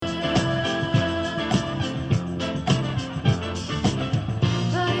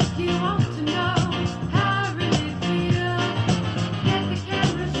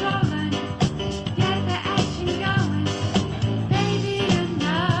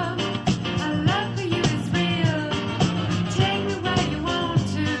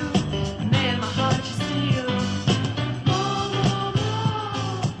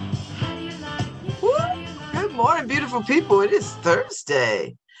beautiful people. It is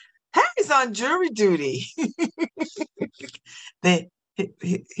Thursday. Harry's on jury duty.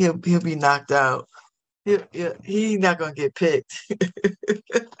 He'll be knocked out. He's not gonna get picked.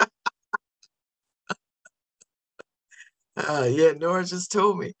 Yeah, Nora just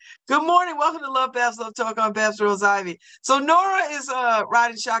told me. Good morning. Welcome to LoveBabz, LoveTalk on Babz, Rawls-Ivy. So Nora is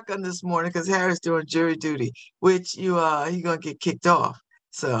riding shotgun this morning because Harry's doing jury duty, which he's gonna get kicked off.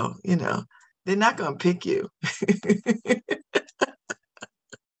 So, they're not gonna pick you.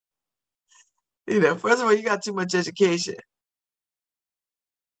 First of all, you got too much education.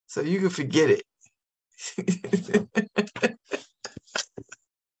 So you can forget it.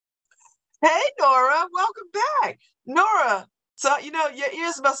 Hey, Nora, welcome back. Nora, so your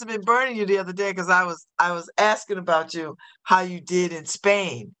ears must have been burning you the other day because I was asking about you, how you did in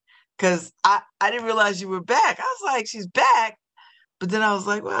Spain. Because I didn't realize you were back. I was like, she's back. But then I was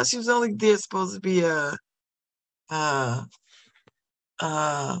like, well, she was only there supposed to be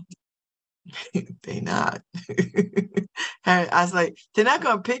they not. I was like, they're not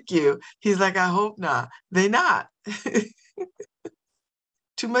gonna pick you. He's like, I hope not. They not.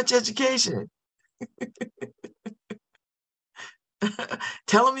 Too much education.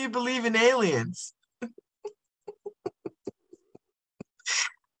 Tell them you believe in aliens.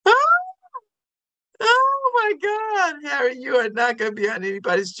 Oh my God, Harry, you are not gonna be on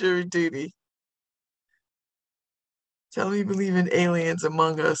anybody's jury duty. Tell them you believe in aliens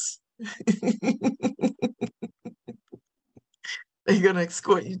among us. They're gonna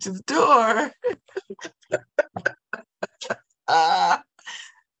escort you to the door.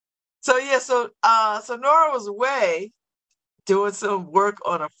 So Nora was away doing some work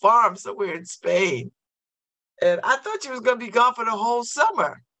on a farm somewhere in Spain. And I thought she was gonna be gone for the whole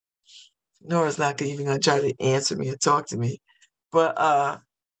summer. Nora's not even gonna try to answer me or talk to me. But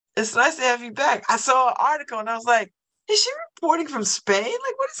it's nice to have you back. I saw an article and I was like, is she reporting from Spain?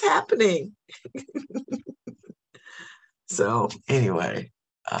 Like, what is happening? So anyway,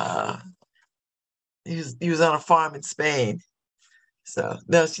 he was on a farm in Spain. So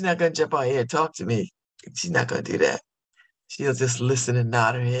no, she's not gonna jump on here and talk to me. She's not gonna do that. She'll just listen and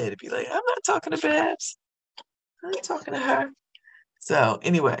nod her head and be like, I'm not talking to Babz. I'm not talking to her. So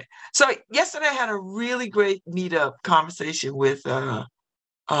anyway, yesterday I had a really great meetup conversation with Dr.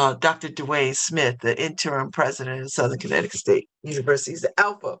 Dwayne Smith, the interim president of Southern Connecticut State University, the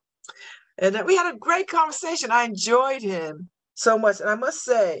Alpha. And we had a great conversation. I enjoyed him so much. And I must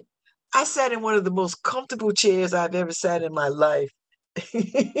say, I sat in one of the most comfortable chairs I've ever sat in my life.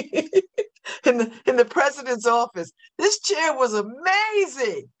 in the president's office. This chair was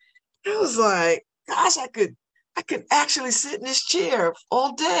amazing. It was like, gosh, I could actually sit in this chair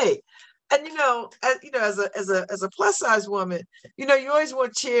all day. And as a plus size woman, you always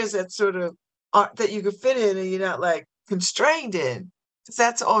want chairs that sort of that you can fit in and you're not like constrained in. Because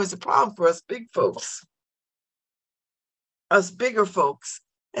that's always a problem for us big folks, us bigger folks.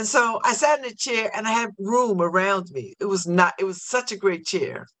 And so I sat in a chair and I had room around me. It was such a great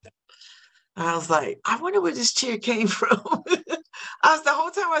chair. And I was like, I wonder where this chair came from. The whole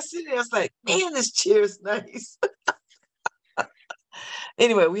time I was sitting there, I was like, man, this chair is nice.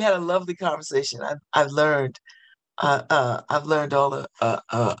 Anyway, we had a lovely conversation. I've learned all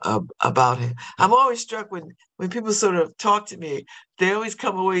about him. I'm always struck when people sort of talk to me, they always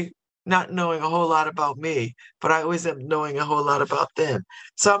come away not knowing a whole lot about me, but I always am knowing a whole lot about them.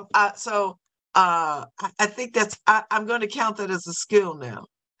 So I think I'm going to count that as a skill now.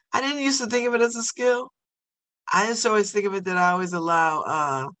 I didn't used to think of it as a skill. I just always think of it that I always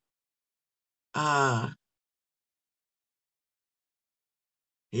allow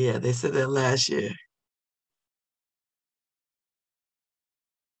yeah, they said that last year.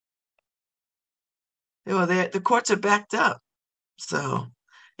 Well, the courts are backed up. So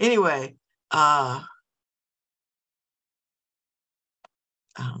anyway, um,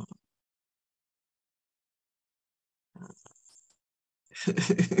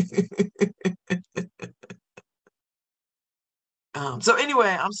 so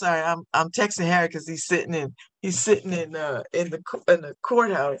anyway, I'm sorry. I'm texting Harry because he's sitting in the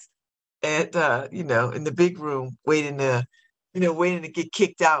courthouse at in the big room waiting to get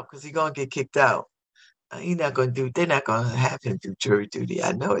kicked out because he's gonna get kicked out. They're not gonna have him do jury duty.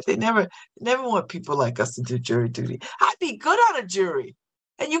 I know it. They never want people like us to do jury duty. I'd be good on a jury.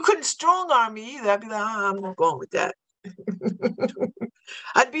 And you couldn't strong arm me either. I'd be like, I'm not going with that.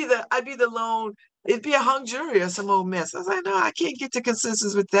 I'd be the lone, it'd be a hung jury or some old mess. I was like, no, I can't get to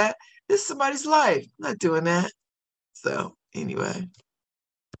consensus with that. This is somebody's life. I'm not doing that. So anyway.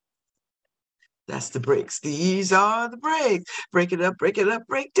 That's the breaks. These are the breaks. Break it up, break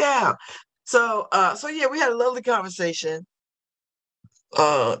down. So yeah, we had a lovely conversation.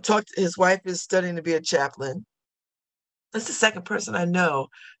 His wife is studying to be a chaplain. That's the second person I know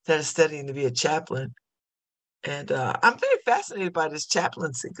that is studying to be a chaplain. And I'm very fascinated by this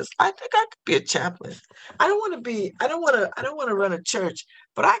chaplaincy because I think I could be a chaplain. I don't want to run a church,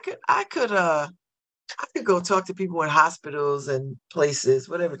 but I could go talk to people in hospitals and places,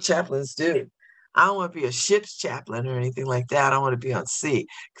 whatever chaplains do. I don't want to be a ship's chaplain or anything like that. I don't want to be on sea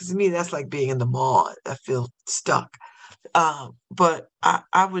because to me that's like being in the mall. I feel stuck. But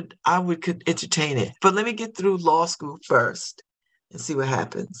I would could entertain it. But let me get through law school first and see what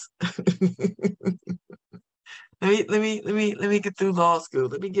happens. Let me get through law school.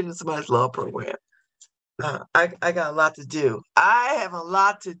 Let me get into somebody's law program. I got a lot to do. I have a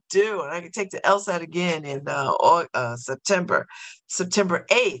lot to do, and I can take the LSAT again in September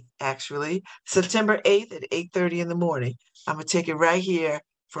 8th, actually. September 8th at 8:30 in the morning. I'm gonna take it right here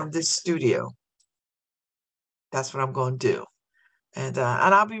from this studio. That's what I'm gonna do. And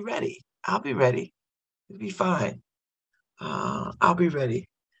I'll be ready. I'll be ready. It'll be fine. I'll be ready.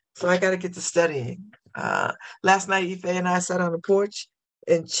 So I got to get to studying. Last night, Ife and I sat on the porch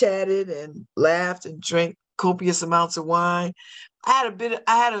and chatted and laughed and drank copious amounts of wine. I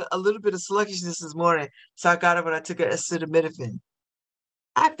had a little bit of sluggishness this morning, so I got up and I took an acetaminophen.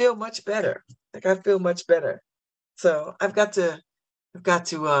 I feel much better. Like I feel much better. So I've got to,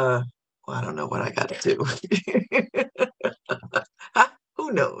 well, I don't know what I got to do.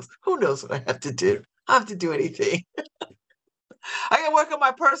 Who knows? Who knows what I have to do? I have to do anything. I can work on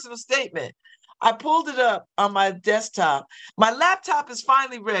my personal statement. I pulled it up on my desktop. My laptop is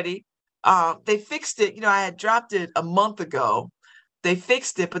finally ready. They fixed it. You know, I had dropped it a month ago. They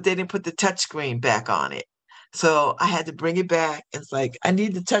fixed it, but they didn't put the touchscreen back on it. So I had to bring it back. It's like, I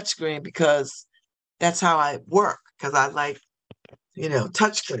need the touchscreen because that's how I work. Because I like,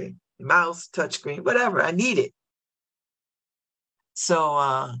 touchscreen, mouse, touchscreen, whatever. I need it.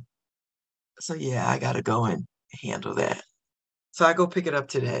 So, so yeah, I got to go and handle that. So I go pick it up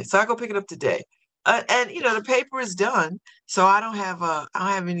today. And the paper is done, so I don't have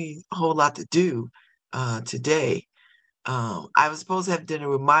any whole lot to do today. I was supposed to have dinner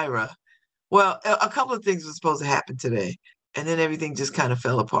with Myra. Well, a couple of things were supposed to happen today, and then everything just kind of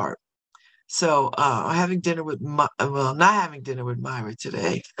fell apart. So I'm having dinner with not having dinner with Myra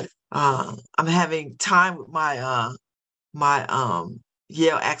today. I'm having time with my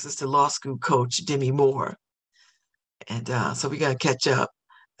Yale Access to Law School coach, Demi Moore. And so we're going to catch up.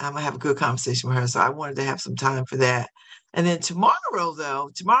 I'm going to have a good conversation with her. So I wanted to have some time for that. And then tomorrow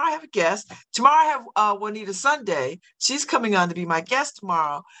I have a guest. Tomorrow I have Juanita Sunday. She's coming on to be my guest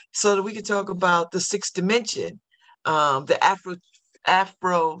tomorrow so that we can talk about the sixth dimension, the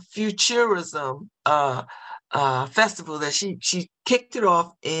Afrofuturism festival that she kicked it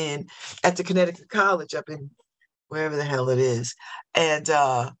off at the Connecticut College up in wherever the hell it is. And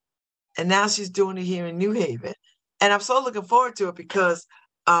now she's doing it here in New Haven. And I'm so looking forward to it because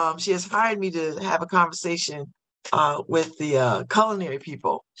she has hired me to have a conversation with the culinary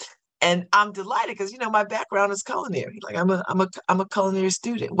people. And I'm delighted because my background is culinary. Like I'm a culinary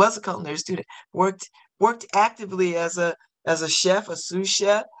student, was a culinary student, worked actively as a chef, a sous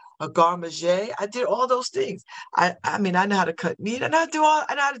chef, a garde-manger. I did all those things. I mean, I know how to cut meat. I know how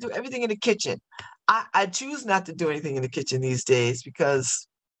to do everything in the kitchen. I choose not to do anything in the kitchen these days because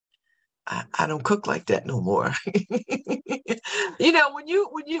I don't cook like that no more.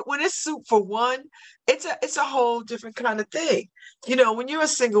 When it's soup for one, it's a whole different kind of thing. When you're a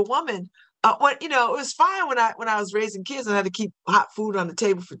single woman, it was fine when I was raising kids and I had to keep hot food on the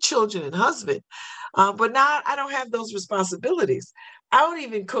table for children and husband. But now I don't have those responsibilities. I don't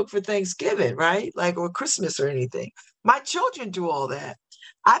even cook for Thanksgiving, right? Like or Christmas or anything. My children do all that.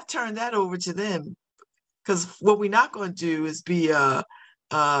 I've turned that over to them because what we're not going to do is be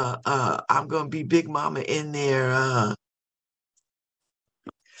I'm going to be big mama in there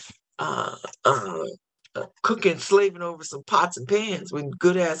cooking, slaving over some pots and pans when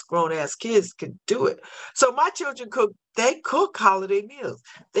good ass grown ass kids can do it. So my children they cook holiday meals.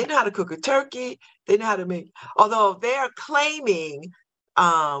 They know how to cook a turkey. They know how to make, although they're claiming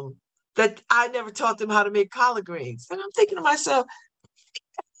that I never taught them how to make collard greens. And I'm thinking to myself,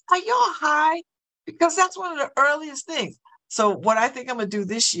 are y'all high? Because that's one of the earliest things. So what I think I'm going to do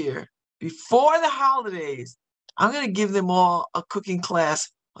this year, before the holidays, I'm going to give them all a cooking class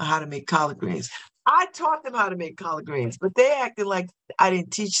on how to make collard greens. I taught them how to make collard greens, but they acted like I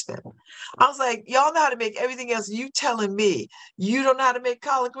didn't teach them. I was like, y'all know how to make everything else. You telling me you don't know how to make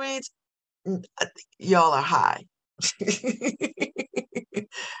collard greens? Y'all are high.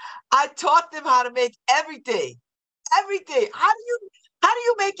 I taught them how to make everything. Everything. How do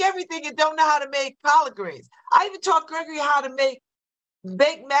you make everything and don't know how to make collard greens? I even taught Gregory how to make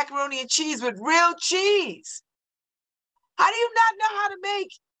baked macaroni and cheese with real cheese. How do you not know how to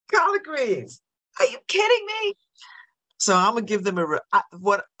make collard greens? Are you kidding me? So I'm gonna give them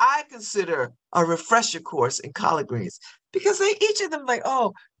what I consider a refresher course in collard greens because each of them like,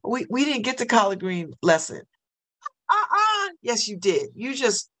 oh, we didn't get the collard green lesson. Yes, you did. You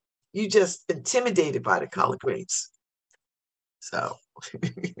just intimidated by the collard greens. So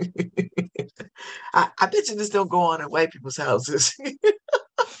I bet you this don't go on in white people's houses.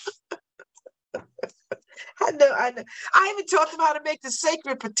 I know. I even taught them how to make the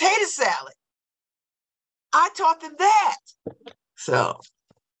sacred potato salad. I taught them that. So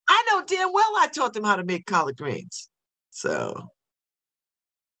I know damn well I taught them how to make collard greens. So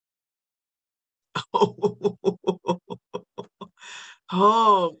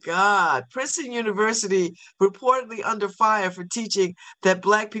oh God. Princeton University reportedly under fire for teaching that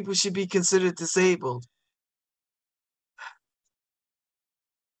Black people should be considered disabled.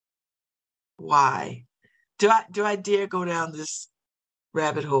 Why? Do I dare go down this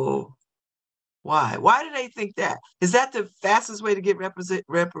rabbit hole? Why? Why do they think that? Is that the fastest way to get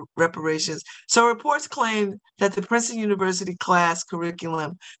reparations? So reports claim that the Princeton University class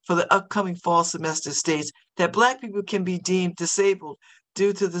curriculum for the upcoming fall semester states that Black people can be deemed disabled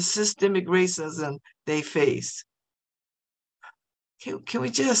due to the systemic racism they face. Can we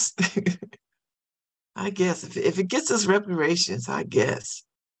just, I guess, if it gets us reparations, I guess.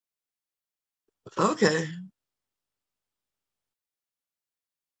 Okay.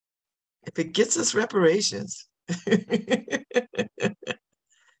 If it gets us reparations.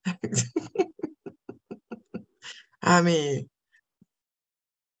 I mean,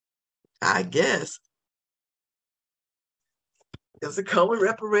 I guess. Does it come with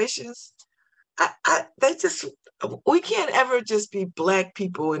reparations? We can't ever just be Black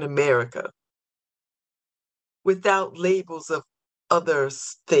people in America without labels of other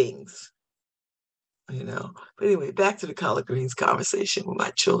things, you know. But anyway, back to the collard greens conversation with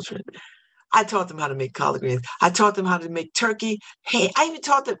my children. I taught them how to make collard greens. I taught them how to make turkey, ham. I even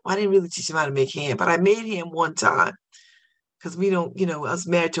taught them, I didn't really teach them how to make ham, but I made ham one time because we don't, I was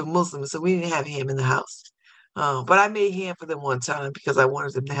married to a Muslim, so we didn't have ham in the house. But I made ham for them one time because I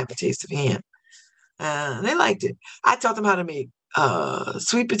wanted them to have a taste of ham. And they liked it. I taught them how to make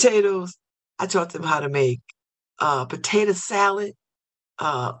sweet potatoes. I taught them how to make potato salad,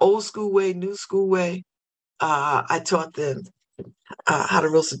 old school way, new school way. I taught them how to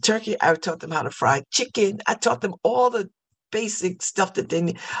roast a turkey. I taught them how to fry chicken. I taught them all the basic stuff that they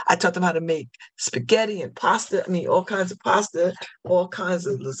need. I taught them how to make spaghetti and pasta. I mean, all kinds of pasta, all kinds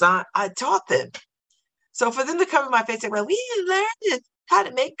of lasagna. I taught them. So for them to come in my face and say, well, we learned how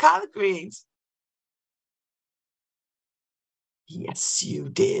to make collard greens. Yes, you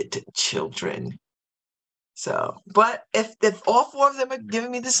did, children. So, but if all four of them are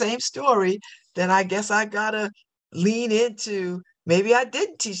giving me the same story, then I guess I gotta lean into maybe I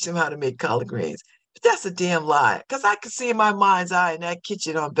didn't teach them how to make collard greens. But that's a damn lie. Because I could see in my mind's eye in that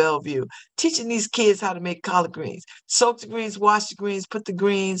kitchen on Bellevue, teaching these kids how to make collard greens. Soak the greens, wash the greens, put the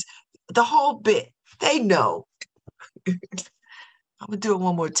greens, the whole bit. They know. I'm gonna do it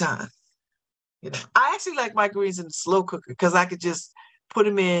one more time. I actually like my greens in the slow cooker because I could just put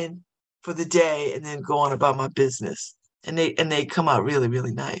them in for the day and then go on about my business. And they come out really,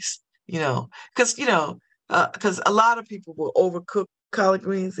 really nice. Because a lot of people will overcook collard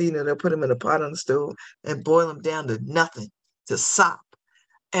greens. They'll put them in a pot on the stove and boil them down to nothing, to sop.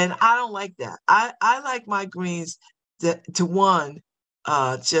 And I don't like that. I like my greens to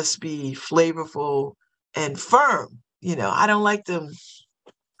just be flavorful and firm. I don't like them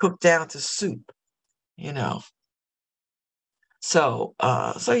cooked down to soup. So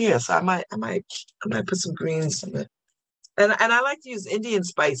yes, I might put some greens in it. And I like to use Indian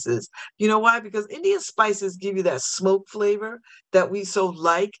spices. You know why? Because Indian spices give you that smoke flavor that we so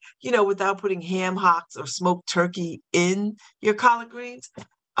like, without putting ham hocks or smoked turkey in your collard greens.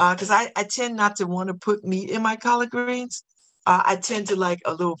 Because I tend not to want to put meat in my collard greens. I tend to like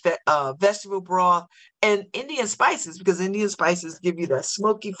a little vegetable broth and Indian spices because Indian spices give you that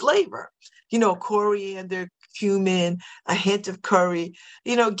smoky flavor. Coriander, cumin, a hint of curry,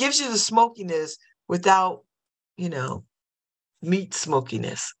 gives you the smokiness without, meat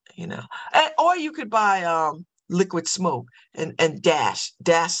smokiness, or you could buy liquid smoke and dash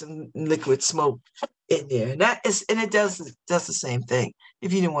some liquid smoke in there. And it does the same thing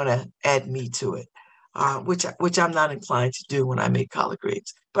if you didn't want to add meat to it. Which I'm not inclined to do when I make collard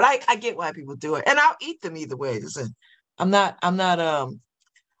greens. But I get why people do it. And I'll eat them either way. Listen, I'm not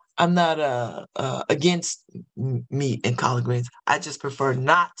against meat and collard greens. I just prefer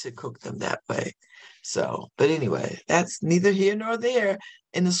not to cook them that way. So, but anyway, that's neither here nor there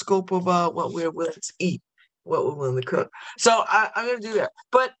in the scope of what we're willing to eat, what we're willing to cook. So I'm gonna do that.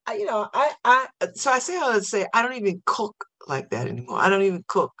 But so I say all to say I don't even cook like that anymore. I don't even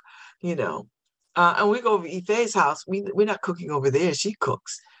cook, you know. And we go over to Ife's house. We're not cooking over there. She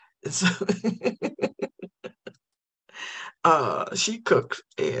cooks. And so she cooks,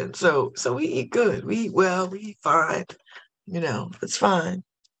 and so we eat good. We eat well. We eat fine. It's fine.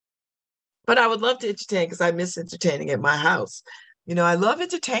 But I would love to entertain because I miss entertaining at my house. I love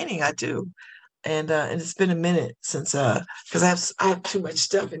entertaining. I do, and it's been a minute since because I have too much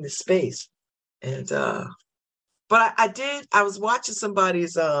stuff in the space, and but I was watching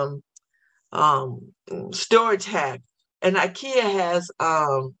somebody's storage hack, and IKEA has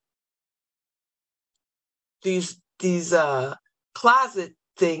these closet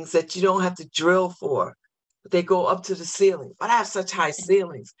things that you don't have to drill for. They go up to the ceiling. But I have such high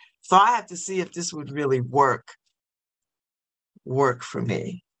ceilings. So I have to see if this would really work for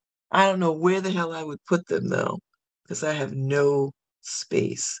me. I don't know where the hell I would put them though, because I have no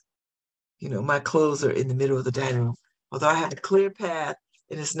space. My clothes are in the middle of the dining room. Although I have a clear path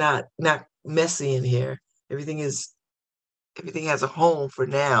and it's not messy in here. Everything has a home for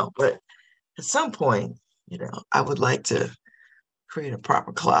now. But at some point, I would like to create a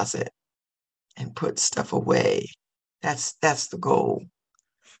proper closet and put stuff away. That's the goal.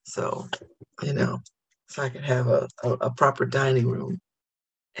 So, so I can have a proper dining room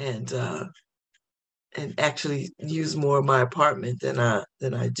and actually use more of my apartment than I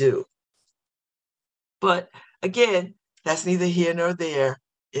do. But again, that's neither here nor there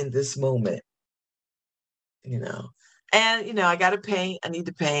in this moment. And I got to paint. I need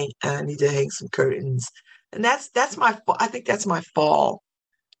to paint. And I need to hang some curtains. And that's I think that's my fall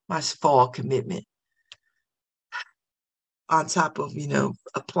commitment. On top of,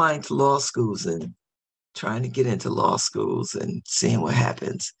 applying to law schools and trying to get into law schools and seeing what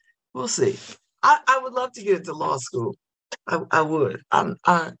happens. We'll see. I would love to get into law school. I would.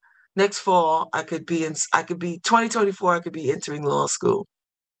 Next fall I could be 2024, I could be entering law school.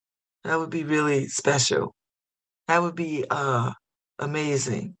 That would be really special. That would be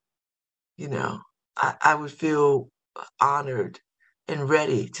amazing. I would feel honored and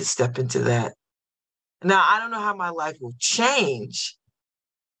ready to step into that. Now, I don't know how my life will change.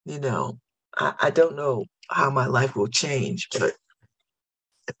 I don't know how my life will change, but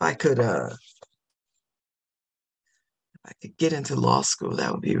if I could get into law school,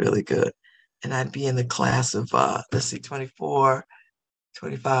 that would be really good. And I'd be in the class of 24,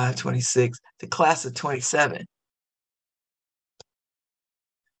 25, 26, the class of 27.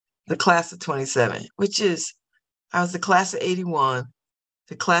 The class of 27, which is, I was the class of 81,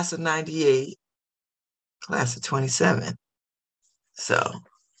 the class of 98, class of 27. So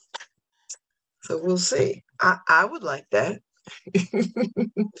we'll see. I would like that.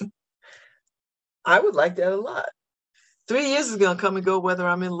 I would like that a lot. 3 years is going to come and go whether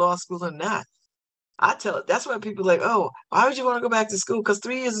I'm in law school or not. I tell it. That's why people are like, oh, why would you want to go back to school? Because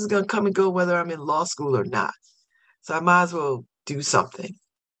 3 years is going to come and go whether I'm in law school or not. So I might as well do something.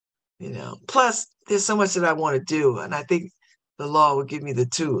 Plus, there's so much that I want to do, and I think the law will give me the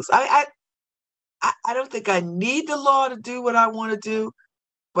tools. I don't think I need the law to do what I want to do,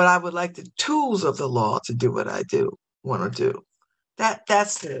 but I would like the tools of the law to do what I want to do.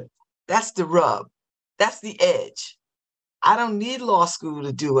 That's the rub. That's the edge. I don't need law school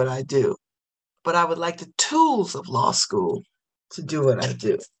to do what I do, but I would like the tools of law school to do what I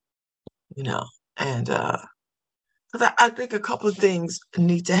do. And because I think a couple of things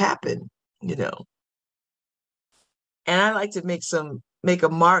need to happen, and I like to make a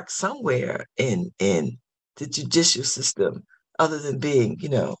mark somewhere in the judicial system, other than being,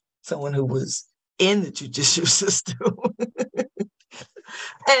 someone who was in the judicial system.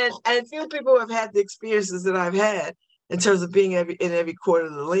 and few people have had the experiences that I've had in terms of being in every court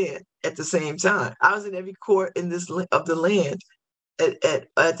of the land at the same time. I was in every court of the land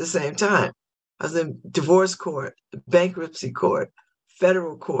at the same time. I was in divorce court, bankruptcy court,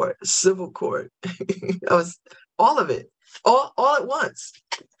 federal court, civil court. I was all of it, all at once.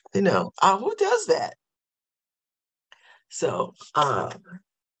 Who does that? So, so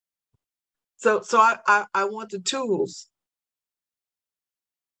I want the tools,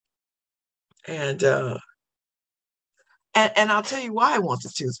 and I'll tell you why I want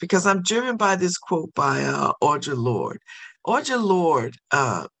the tools, because I'm driven by this quote by Audre Lorde. Audre Lorde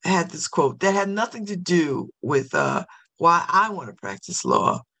had this quote that had nothing to do with why I want to practice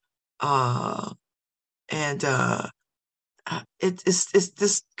law. And It's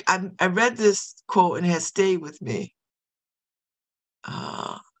this. I read this quote and it has stayed with me.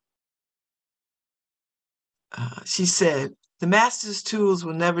 She said, "The master's tools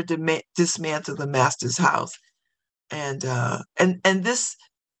will never dismantle the master's house," and this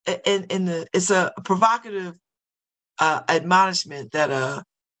it's a provocative admonishment that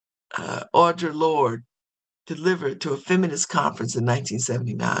Audre Lorde delivered to a feminist conference in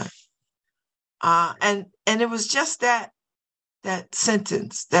 1979. And it was just that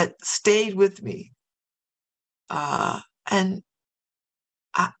sentence that stayed with me. And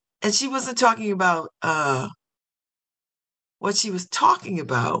she wasn't talking about what she was talking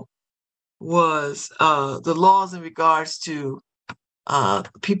about was the laws in regards to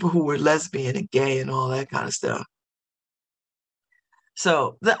people who were lesbian and gay and all that kind of stuff.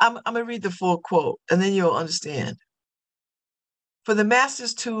 So I'm going to read the full quote and then you'll understand. "For the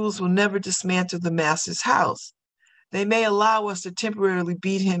master's tools will never dismantle the master's house. They may allow us to temporarily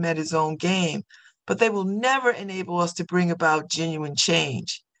beat him at his own game, but they will never enable us to bring about genuine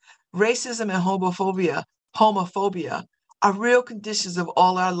change. Racism and homophobia are real conditions of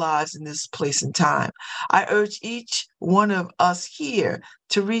all our lives in this place and time. I urge each one of us here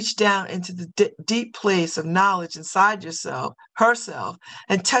to reach down into the deep place of knowledge inside herself,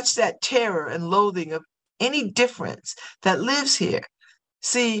 and touch that terror and loathing of any difference that lives here.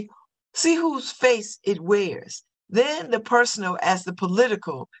 See whose face it wears. Then the personal as the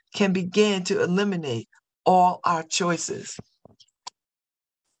political can begin to eliminate all our choices."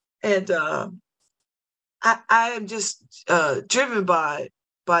 And I am just driven by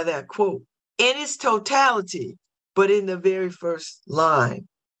that quote in its totality, but in the very first line,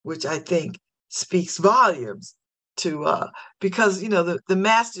 which I think speaks volumes to because the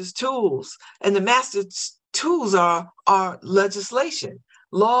master's tools, and the master's tools are legislation,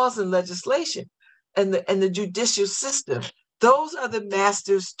 laws and legislation, and the judicial system. Those are the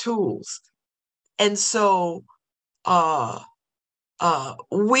master's tools. And so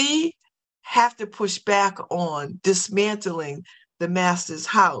we have to push back on dismantling the master's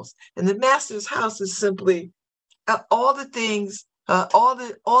house. And the master's house is simply all the things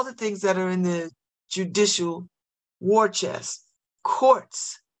that are in the judicial war chest: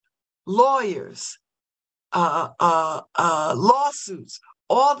 courts, lawyers, lawsuits,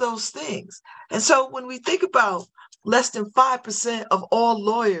 all those things. And so when we think about less than 5% of all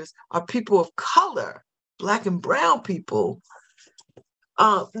lawyers are people of color, Black and brown people,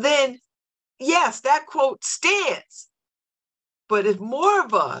 then yes, that quote stands. But if more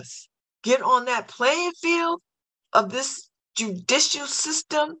of us get on that playing field of this judicial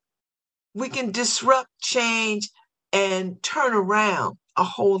system, we can disrupt, change, and turn around a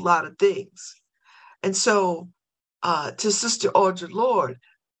whole lot of things. And so to Sister Audre Lorde,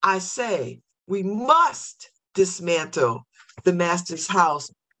 I say we must dismantle the master's house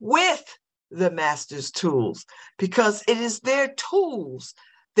with the master's tools, because it is their tools,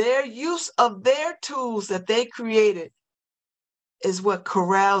 their use of their tools that they created is what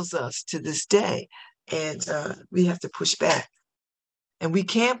corrals us to this day. And we have to push back, and we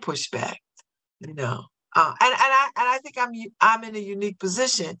can push back, And I think I'm in a unique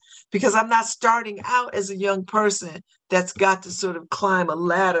position because I'm not starting out as a young person that's got to sort of climb a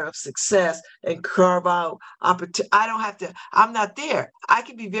ladder of success and carve out opportunity. I'm not there. I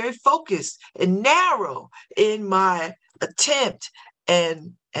can be very focused and narrow in my attempt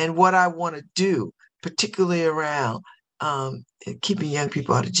and what I want to do, particularly around keeping young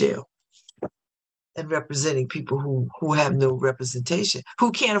people out of jail and representing people who have no representation,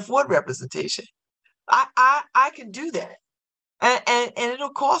 who can't afford representation. I can do that. And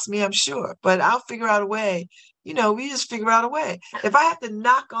it'll cost me, I'm sure, but I'll figure out a way. We just figure out a way. If I have to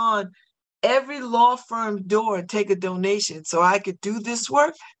knock on every law firm's door and take a donation so I could do this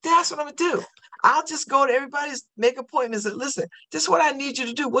work, then that's what I'm going to do. I'll just go to everybody's, make appointments and listen, this is what I need you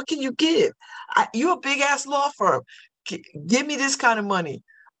to do. What can you give? You're a big ass law firm. Give me this kind of money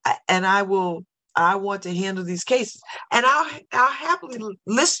and I want to handle these cases. And I'll happily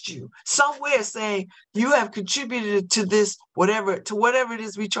list you somewhere saying you have contributed to this, whatever it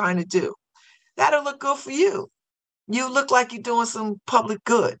is we're trying to do. That'll look good for you. You look like you're doing some public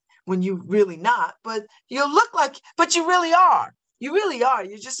good when you're really not, but you really are. You really are.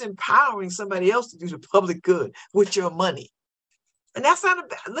 You're just empowering somebody else to do the public good with your money. And that's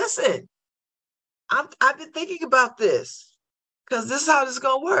not listen, I've been thinking about this because this is how this is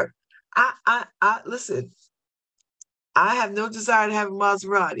going to work. I listen, I have no desire to have a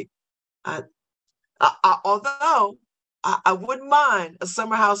Maserati. Although I wouldn't mind a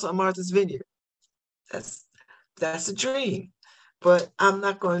summer house on Martha's Vineyard. That's a dream, but I'm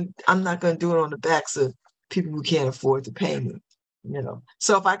not going to do it on the backs of people who can't afford to pay me.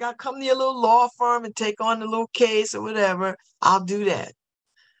 So if I got to come to your little law firm and take on the little case or whatever, I'll do that.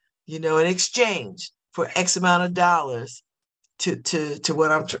 In exchange for X amount of dollars to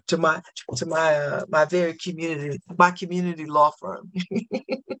what I'm to my very community law firm.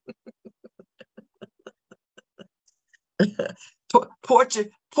 Porch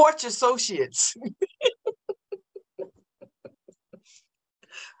Associates.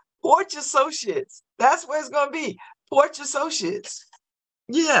 Porch Associates. That's where it's gonna be. Porch Associates.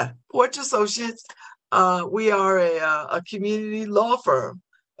 Yeah, Porch Associates. We are a community law firm,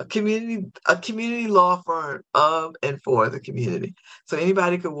 a community law firm of and for the community. So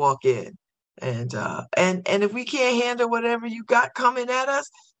anybody could walk in, and if we can't handle whatever you got coming at us,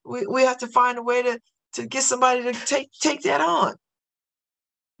 we have to find a way to get somebody to take that on.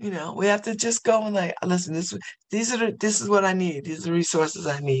 We have to just go and like, listen, this is what I need. These are the resources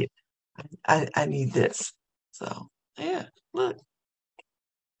I need. I need this. So yeah, look.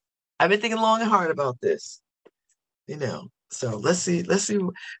 I've been thinking long and hard about this, So let's see.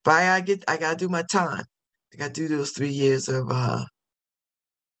 By I gotta do my time. I gotta do those 3 years of law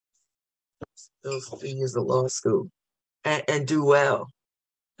school and do well.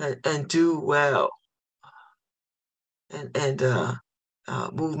 And do well. And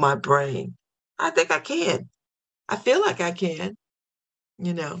move my brain. I think I can. I feel like I can,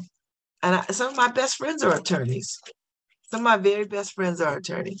 And some of my best friends are attorneys. Some of my very best friends are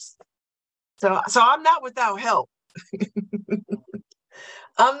attorneys. So I'm not without help.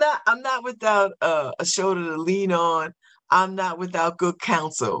 I'm not without a shoulder to lean on. I'm not without good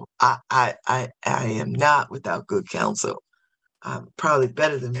counsel. I am not without good counsel. I'm probably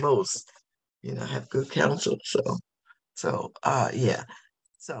better than most. I have good counsel. So yeah.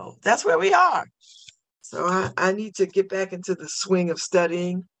 So that's where we are. So I need to get back into the swing of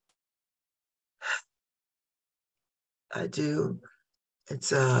studying. I do.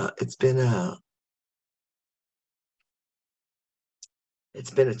 It's been a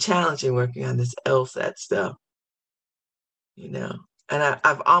challenging working on this LSAT stuff, and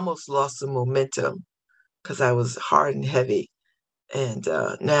I've almost lost some momentum because I was hard and heavy, and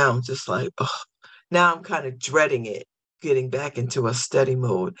now I'm just like, now I'm kind of dreading it, getting back into a study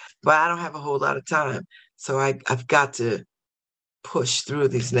mode, but I don't have a whole lot of time, so I've got to push through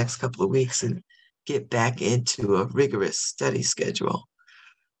these next couple of weeks and get back into a rigorous study schedule.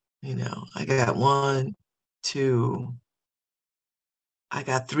 I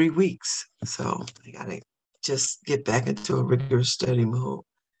got 3 weeks, so I gotta just get back into a rigorous study mode,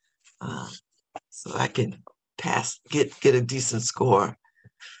 so I can get a decent score.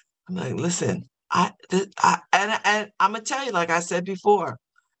 I'm like, listen, and I'm gonna tell you, like I said before,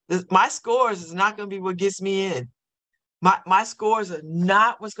 my scores is not gonna be what gets me in. My scores are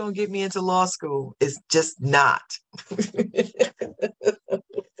not what's gonna get me into law school. It's just not.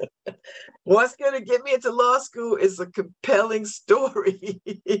 What's going to get me into law school is a compelling story.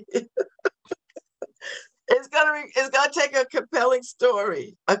 It's gonna take a compelling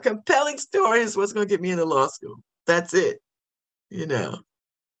story. A compelling story is what's gonna get me into law school. That's it.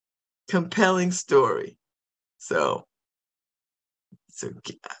 Compelling story. So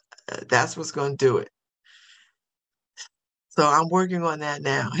that's what's gonna do it. So I'm working on that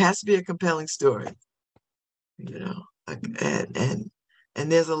now. It has to be a compelling story. And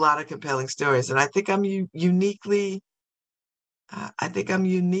there's a lot of compelling stories, and I think I'm uniquely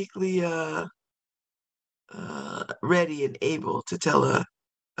ready and able to tell a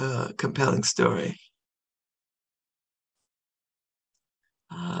compelling story.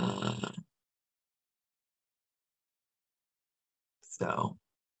 So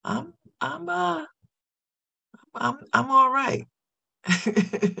I'm all right.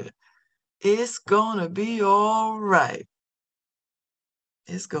 It's gonna be all right.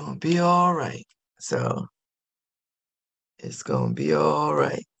 It's gonna be all right. So it's gonna be all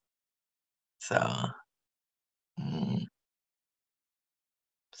right. So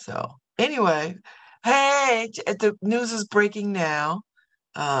so anyway, hey, the news is breaking now.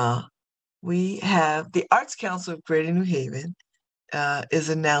 We have the Arts Council of Greater New Haven is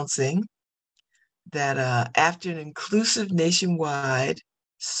announcing that after an inclusive nationwide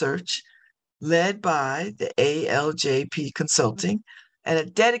search led by the ALJP Consulting and a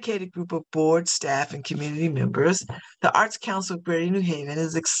dedicated group of board, staff, and community members, the Arts Council of Greater New Haven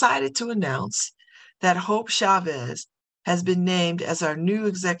is excited to announce that Hope Chavez has been named as our new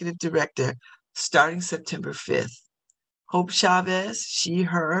executive director starting September 5th. Hope Chavez, she,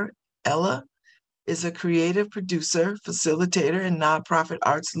 her, Ella, is a creative producer, facilitator, and nonprofit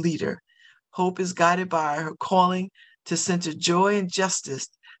arts leader. Hope is guided by her calling to center joy and justice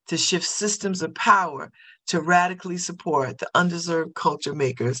to shift systems of power to radically support the undeserved culture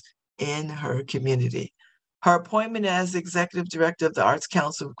makers in her community. Her appointment as executive director of the Arts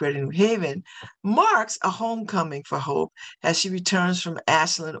Council of Greater New Haven marks a homecoming for Hope as she returns from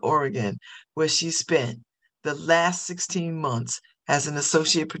Ashland, Oregon, where she spent the last 16 months as an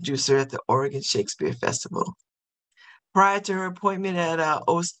associate producer at the Oregon Shakespeare Festival. Prior to her appointment at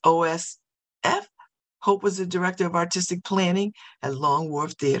OSF, Hope was the director of artistic planning at Long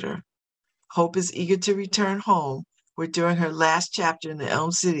Wharf Theater. Hope is eager to return home, where during her last chapter in the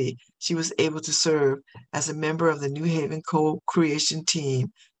Elm City, she was able to serve as a member of the New Haven co-creation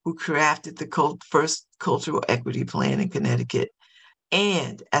team who crafted the first cultural equity plan in Connecticut,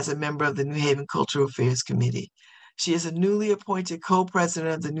 and as a member of the New Haven Cultural Affairs Committee. She is a newly appointed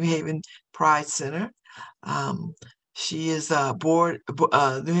co-president of the New Haven Pride Center. She is New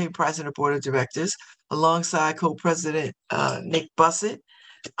Haven Pride Center Board of Directors, alongside co-president Nick Bussett,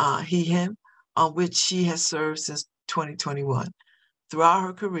 him, on which she has served since 2021. Throughout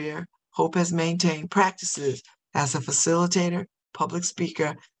her career, Hope has maintained practices as a facilitator, public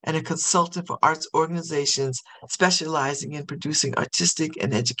speaker, and a consultant for arts organizations specializing in producing artistic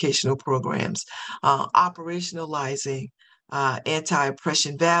and educational programs, operationalizing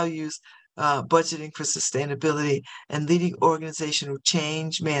anti-oppression values, budgeting for sustainability, and leading organizational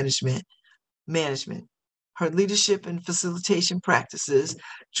change management. Her leadership and facilitation practices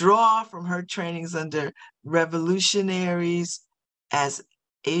draw from her trainings under revolutionaries as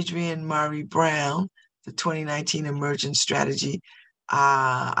Adrienne Maree Brown, the 2019 Emergent Strategy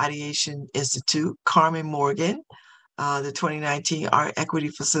Ideation Institute, Carmen Morgan, the 2019 Art Equity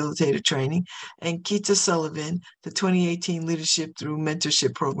Facilitator Training, and Keita Sullivan, the 2018 Leadership Through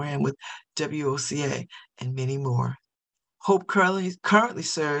Mentorship Program with WOCA, and many more. Hope currently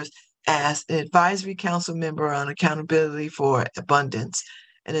serves as an advisory council member on Accountability for Abundance,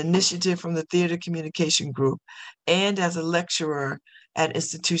 an initiative from the Theater Communication Group, and as a lecturer at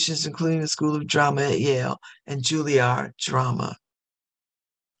institutions including the School of Drama at Yale and Juilliard Drama.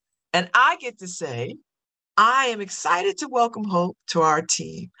 And I get to say, I am excited to welcome Hope to our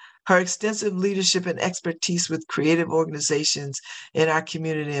team. Her extensive leadership and expertise with creative organizations in our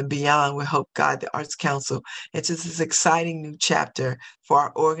community and beyond will help guide the Arts Council into this exciting new chapter for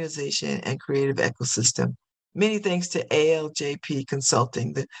our organization and creative ecosystem. Many thanks to ALJP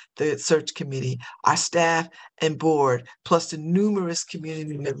Consulting, the search committee, our staff and board, plus the numerous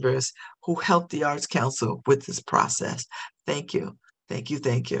community members who helped the Arts Council with this process. Thank you, thank you,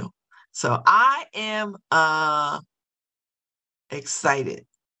 thank you. So I am excited.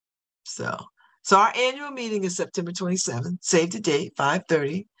 So our annual meeting is September 27th. Save the date,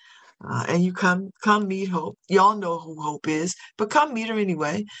 5:30. And you come meet Hope. Y'all know who Hope is, but come meet her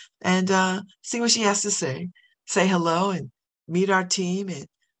anyway and see what she has to say. Say hello and meet our team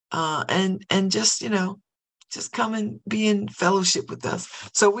and just, just come and be in fellowship with us.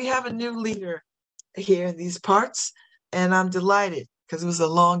 So we have a new leader here in these parts, and I'm delighted because it was a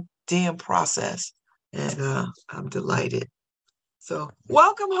long damn process, and I'm delighted. So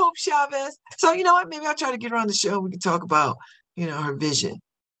welcome, Hope Chavez. So you know what? Maybe I'll try to get her on the show. We can talk about, her vision.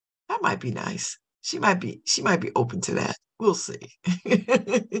 That might be nice. She might be open to that. We'll see.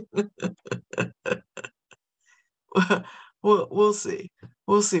 We'll see.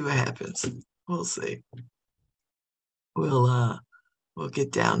 We'll see what happens. We'll see. We'll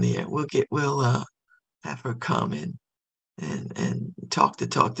get down there. We'll have her come and talk the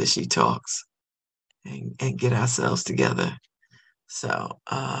talk that she talks and get ourselves together. So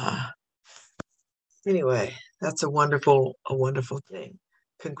anyway, that's a wonderful thing.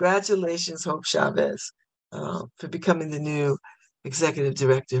 Congratulations, Hope Chavez, for becoming the new executive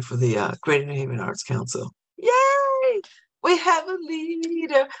director for the Greater New Haven Arts Council. Yay! We have a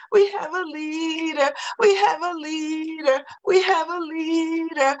leader. We have a leader. We have a leader. We have a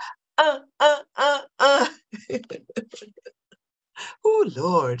leader. Oh,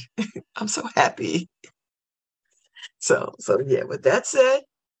 Lord, I'm so happy. So yeah, with that said,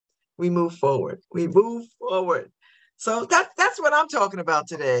 we move forward. So that's what I'm talking about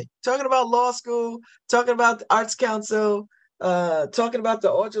today. Talking about law school, talking about the Arts Council, talking about the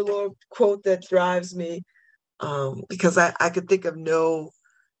Audre Lorde quote that drives me, because I could think of no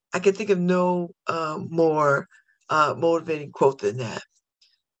more motivating quote than that.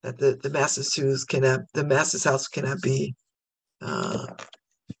 That the master's house cannot be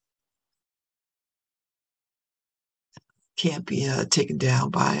can't be taken down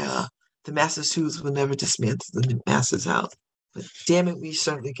by the master's shoes will never dismantle the master's house. But damn it, we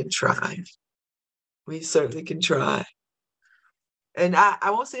certainly can try. We certainly can try. And I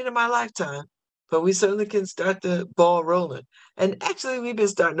won't say it in my lifetime, but we certainly can start the ball rolling. And actually, we've been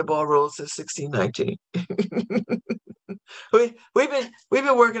starting the ball roll since 1619. we've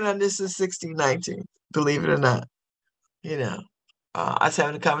been working on this since 1619, believe it or not. You know, I was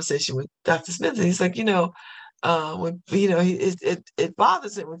having a conversation with Dr. Smith, and he's like, when it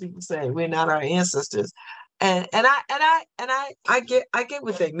bothers him when people say we're not our ancestors, and I get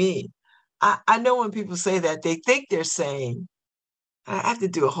what they mean. I know when people say that, they think they're saying. I have to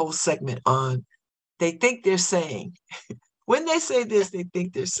do a whole segment on. They think they're saying. When they say this, they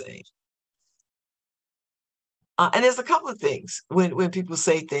think they're saying. And there's a couple of things when people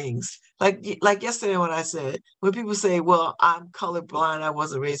say things like yesterday when I said, when people say, well, I'm colorblind, I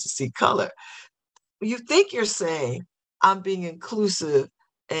wasn't raised to see color. You think you're saying I'm being inclusive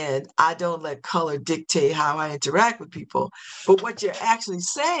and I don't let color dictate how I interact with people. But what you're actually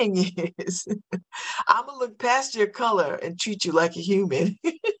saying is, I'm going to look past your color and treat you like a human.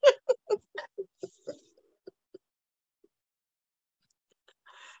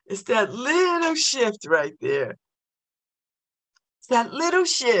 It's that little shift right there. It's that little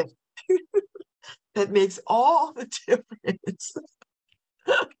shift that makes all the difference.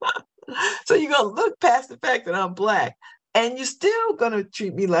 So you're going to look past the fact that I'm Black and you're still going to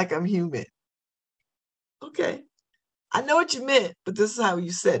treat me like I'm human. Okay. I know what you meant, but this is how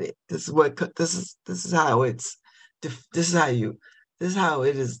you said it. This is how it's, this is how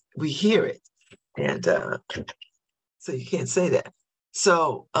it is. We hear it. And so you can't say that.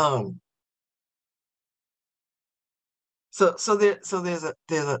 So, there's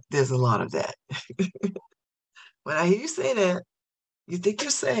a lot of that. When I hear you say that, you think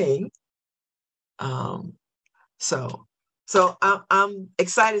you're saying, so I'm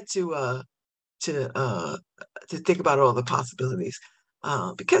excited to think about all the possibilities,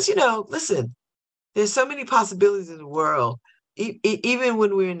 because listen, there's so many possibilities in the world, even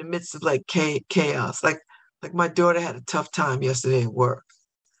when we're in the midst of like chaos. Like my daughter had a tough time yesterday at work,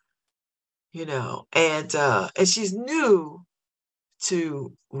 and she's new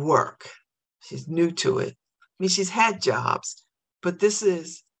to work. She's new to it. I mean, she's had jobs, but this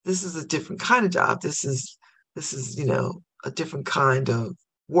is a different kind of job. This is a different kind of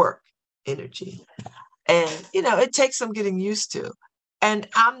work energy. And it takes some getting used to. And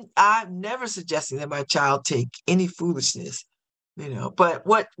I'm never suggesting that my child take any foolishness, but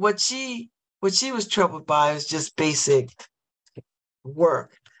what she was troubled by is just basic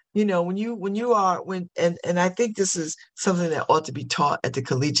work. And I think this is something that ought to be taught at the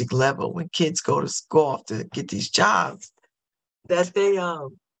collegiate level when kids go off to get these jobs, that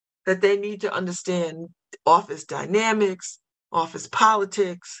they need to understand office dynamics, office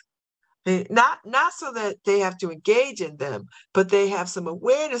politics. Not so that they have to engage in them, but they have some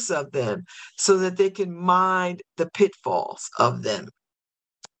awareness of them so that they can mind the pitfalls of them.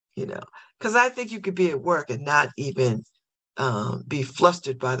 Because I think you could be at work and not even be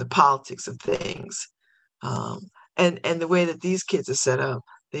flustered by the politics of things. And the way that these kids are set up,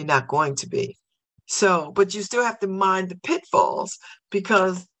 they're not going to be. So, but you still have to mind the pitfalls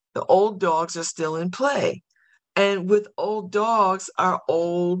because the old dogs are still in play. And with old dogs are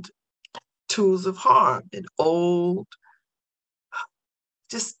old tools of harm and old,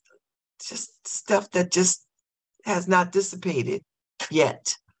 just stuff that just has not dissipated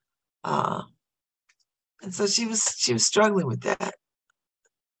yet. And so she was struggling with that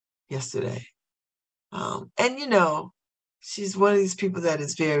yesterday. And she's one of these people that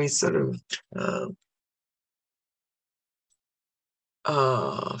is very sort of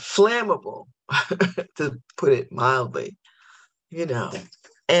flammable, to put it mildly,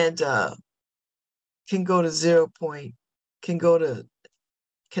 and can go to 0 point, can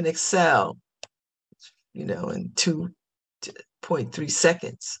excel, in 2.3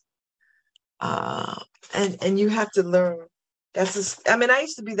 seconds. And you have to learn. I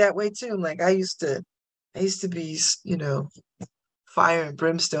used to be that way too. Like I used to be, fire and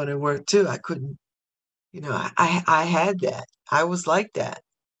brimstone at work too. I couldn't, I had that. I was like that,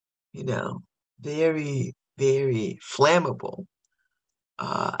 very, very flammable.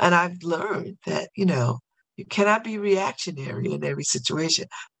 And I've learned that, you cannot be reactionary in every situation.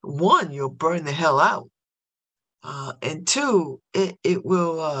 One, you'll burn the hell out. And two, it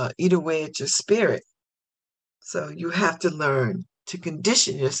will eat away at your spirit. So you have to learn to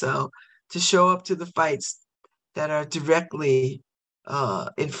condition yourself to show up to the fights that are directly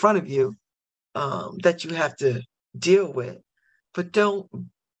in front of you, that you have to deal with. But don't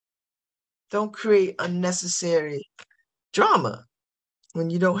create unnecessary drama when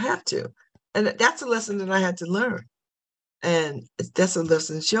you don't have to. And that's a lesson that I had to learn. And that's a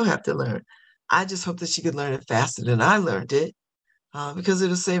lesson she'll have to learn. I just hope that she could learn it faster than I learned it, because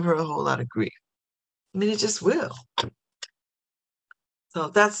it'll save her a whole lot of grief. I mean, it just will. So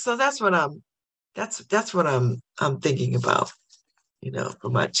that's what I'm thinking about, for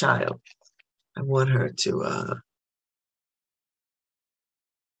my child. I want her to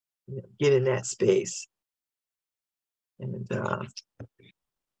get in that space and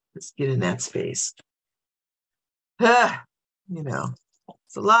let's get in that space. It's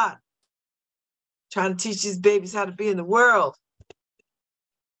a lot. Trying to teach these babies how to be in the world.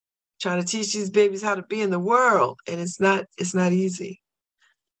 Trying to teach these babies how to be in the world, and it's not easy,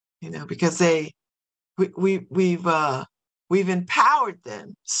 because we've empowered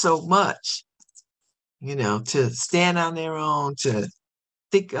them so much, to stand on their own, to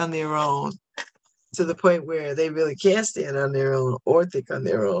think on their own, to the point where they really can't stand on their own or think on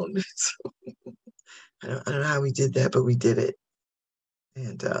their own. So, I don't know how we did that, but we did it,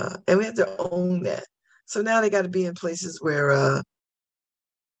 and we have to own that. So now they got to be in places where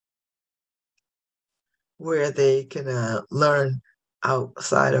they can learn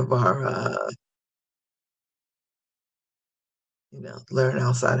outside of learn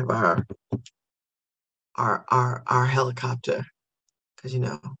outside of our helicopter, because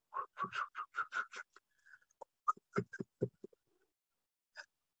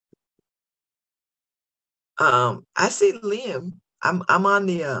I see Liam. I'm on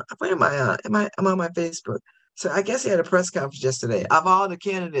the where am I on? I'm on my Facebook. So I guess he had a press conference yesterday. Of all the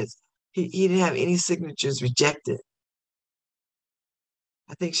candidates, he didn't have any signatures rejected.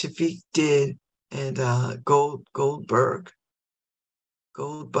 I think Shafiq did, and Goldbutter.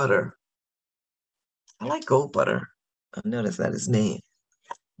 I like Goldbutter. I know that's not his name,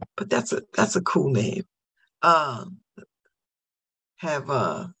 but that's a cool name. Have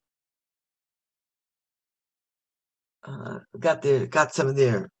got some of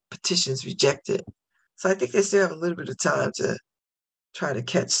their petitions rejected. So I think they still have a little bit of time to try to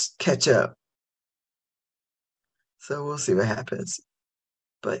catch up. So we'll see what happens.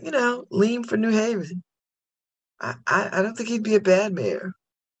 But Liam for New Haven. I don't think he'd be a bad mayor.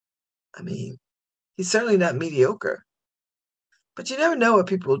 I mean, he's certainly not mediocre. But you never know what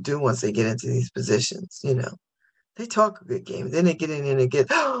people will do once they get into these positions. They talk a good game, then they get in and they get,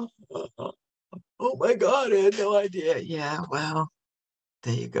 oh my God, I had no idea. Yeah, well,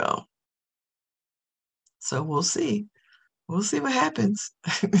 there you go. So we'll see. We'll see what happens.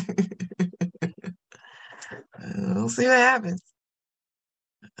 We'll see what happens.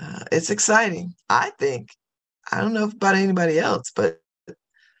 It's exciting, I think. I don't know about anybody else, but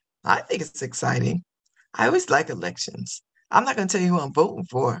I think it's exciting. I always like elections. I'm not going to tell you who I'm voting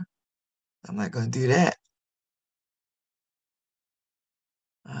for. I'm not going to do that.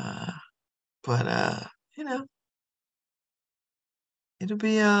 Uh, but it'll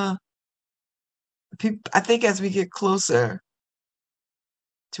be I think as we get closer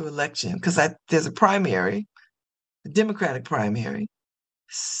to election, because there's a primary, the Democratic primary,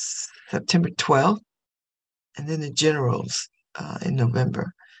 September 12th, and then the generals in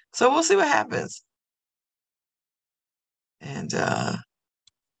November. So we'll see what happens. And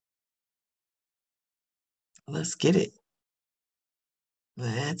let's get it.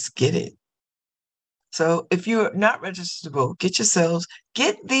 Let's get it. So if you're not registered to vote, get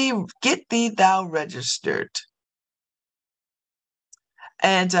thee thou registered.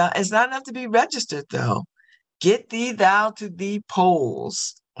 And it's not enough to be registered though. Get thee thou to the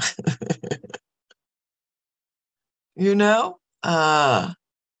polls.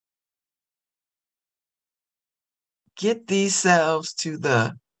 Get these selves to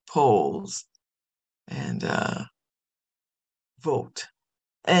the polls and vote.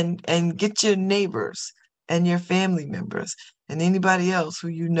 And get your neighbors and your family members and anybody else who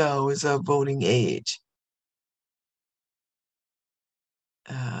you know is of voting age.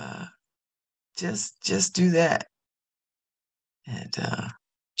 Just do that. And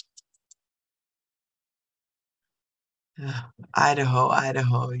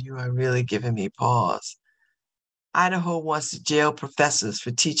Idaho, you are really giving me pause. Idaho wants to jail professors for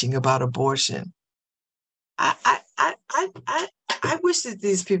teaching about abortion. I wish that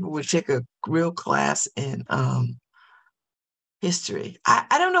these people would take a real class in history.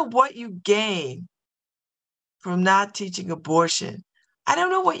 I don't know what you gain from not teaching abortion. I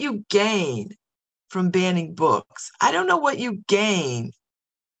don't know what you gain from banning books. I don't know what you gain.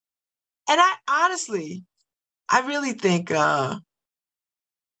 And I really think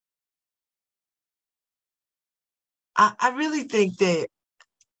I really think that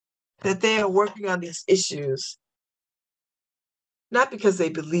they are working on these issues, not because they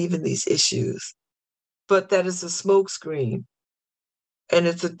believe in these issues, but that it's a smokescreen and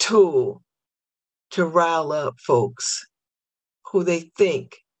it's a tool to rile up folks who they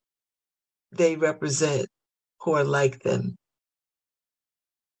think they represent who are like them.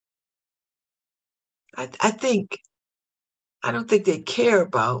 I don't think they care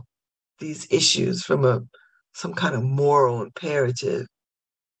about these issues from some kind of moral imperative.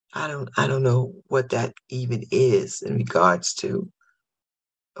 I don't know what that even is in regards to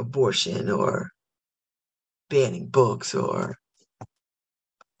abortion or banning books or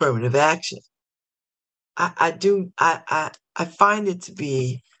affirmative action. I find it to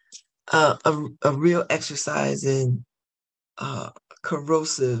be a real exercise in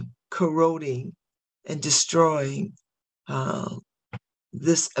corroding and destroying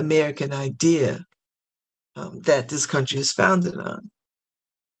this American idea that this country is founded on.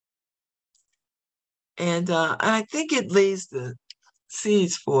 And I think it lays the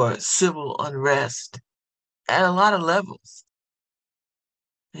seeds for civil unrest at a lot of levels.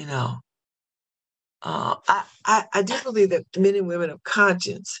 You know, I do believe that men and women of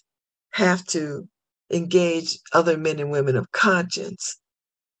conscience have to engage other men and women of conscience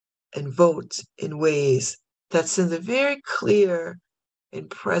and vote in ways that send a very clear and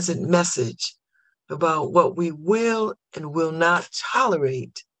present message about what we will and will not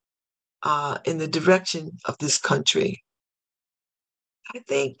tolerate in the direction of this country. I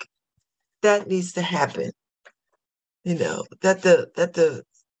think that needs to happen. You know, that the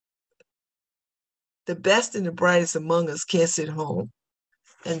best and the brightest among us can't sit home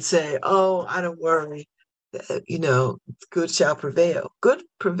and say, "Oh, I don't worry." You know, good shall prevail. Good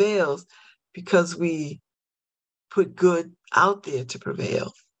prevails because we put good out there to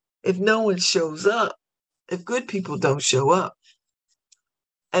prevail. If no one shows up, if good people don't show up,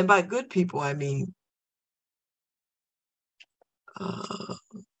 and by good people I mean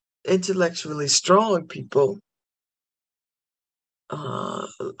intellectually strong people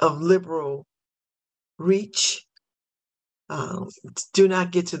of liberal reach, do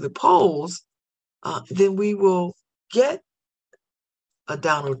not get to the polls, then we will get a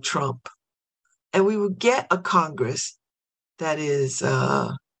Donald Trump, and we will get a Congress that is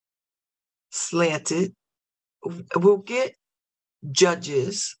slanted. We'll get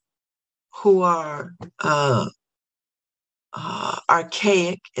judges who are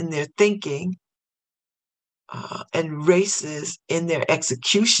archaic in their thinking and racist in their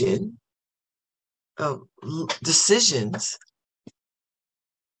execution of decisions.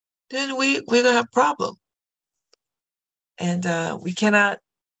 Then we're going to have a problem. And we cannot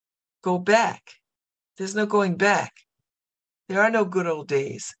go back. There's no going back. There are no good old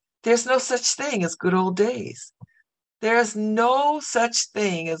days. There's no such thing as good old days. There is no such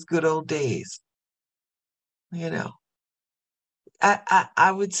thing as good old days. You know,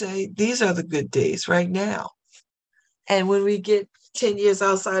 I would say these are the good days right now. And when we get 10 years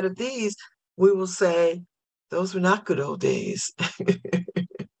outside of these, we will say, those were not good old days.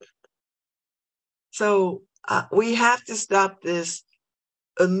 So we have to stop this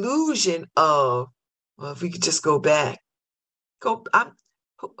illusion of, well, if we could just go back.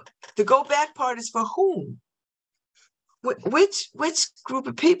 The go back part is for whom? Which group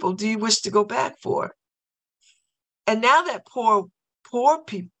of people do you wish to go back for? And now that poor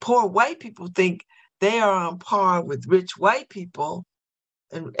white people think they are on par with rich white people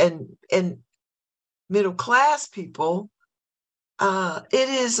and middle class people, it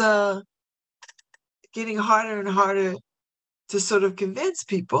is getting harder and harder to sort of convince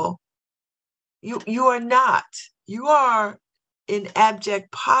people you are not. You are in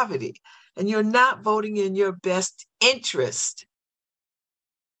abject poverty, and you're not voting in your best interest.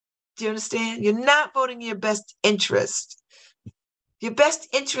 Do you understand? You're not voting in your best interest. Your best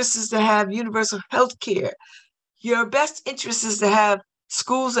interest is to have universal health care. Your best interest is to have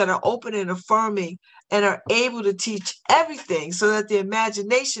schools that are open and affirming and are able to teach everything so that the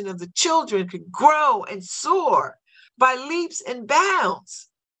imagination of the children can grow and soar by leaps and bounds.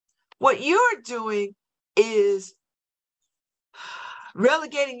 What you're doing is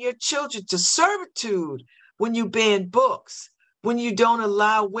relegating your children to servitude when you ban books, when you don't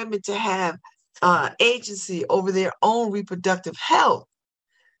allow women to have agency over their own reproductive health.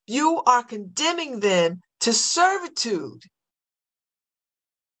 You are condemning them to servitude.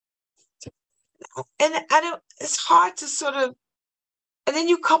 And it's hard to sort of, and then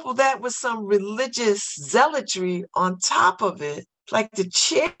you couple that with some religious zealotry on top of it, like the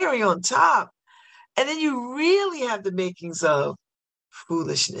cherry on top. And then you really have the makings of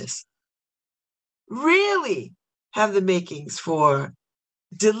foolishness. Really have the makings for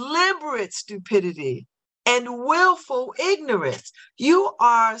deliberate stupidity and willful ignorance. You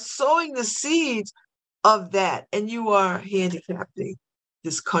are sowing the seeds of that, and you are handicapping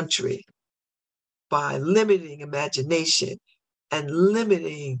this country by limiting imagination and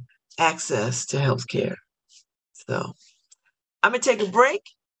limiting access to health care. So I'm going to take a break.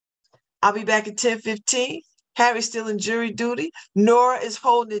 I'll be back at 10:15. Harry's still in jury duty. Nora is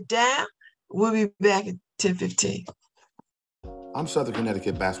holding it down. We'll be back at 10:15. I'm Southern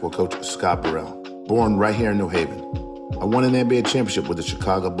Connecticut basketball coach Scott Burrell, born right here in New Haven. I won an NBA championship with the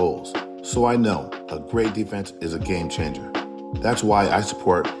Chicago Bulls, so I know a great defense is a game changer. That's why I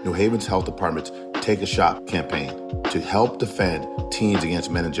support New Haven's Health Department's Take a Shot campaign to help defend teens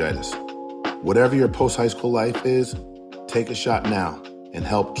against meningitis. Whatever your post-high school life is, take a shot now and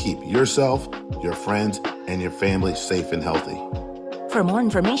help keep yourself, your friends, and your family safe and healthy. For more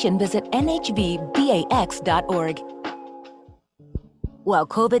information, visit nhbbax.org. While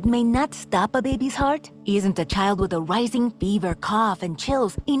COVID may not stop a baby's heart, isn't a child with a rising fever, cough, and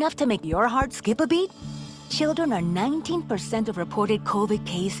chills enough to make your heart skip a beat? Children are 19% of reported COVID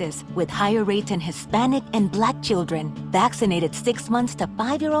cases, with higher rates in Hispanic and Black children. Vaccinated 6 months to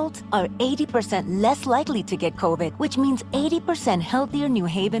 5-year-olds are 80% less likely to get COVID, which means 80% healthier New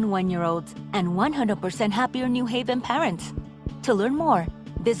Haven 1-year-olds and 100% happier New Haven parents. To learn more,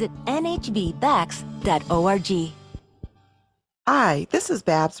 visit nhbbax.org. Hi, this is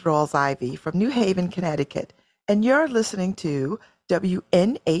Babz Rawls-Ivy from New Haven, Connecticut, and you're listening to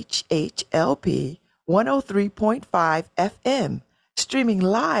WNHHLP 103.5 FM, streaming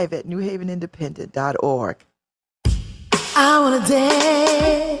live at newhavenindependent.org. I wanna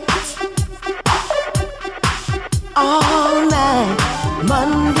dance all night,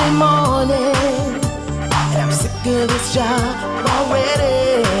 Monday morning, and I'm sick of this job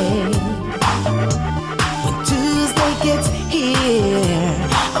already. When Tuesday gets here,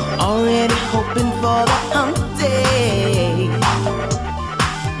 I'm already hoping for the hump day.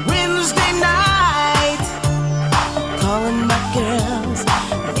 Wednesday night, calling my girls,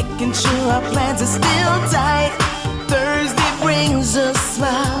 making sure our plans are still tight. Thursday brings a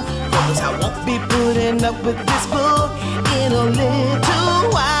smile, cause I won't be putting up with this bull in a little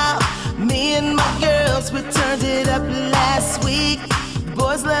while. Me and my girls, we turned it up last week.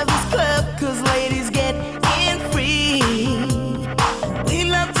 Boys love this club cause ladies get in free. We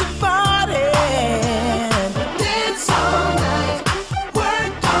love to party, dance all night,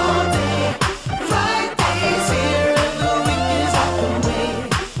 work all day. Friday's here and the week is out the way.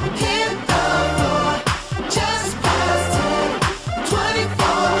 Hit the floor, just past 10,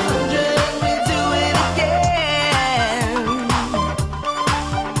 2400, and we do it again.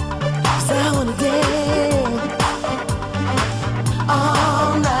 'Cause I wanna dance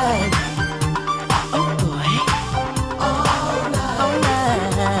all night. Oh boy, all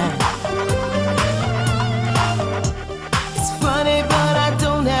night. It's funny, but I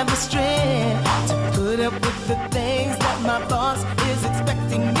don't have the strength to put up with the things that my boss is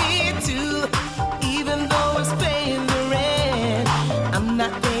expecting me to. Even though it's paying the rent, I'm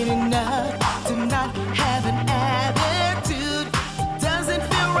not paid enough to not have an attitude. It doesn't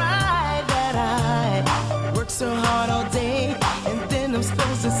feel right that I work so hard all day and then I'm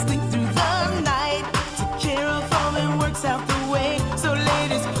supposed to sleep through the night. Take care of home and works out the way. So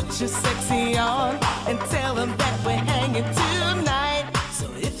ladies, put your sexy on and tell them that we're hanging tonight. So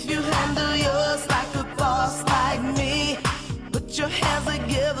if you handle yours like a boss like me, put your hands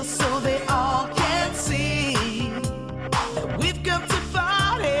together so they all can see that we've come to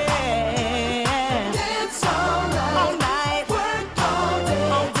party. Dance all night, work all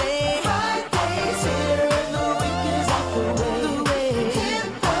day. Friday's here and the week is out the way. Hit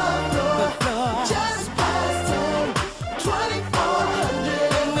the floor, just past 10,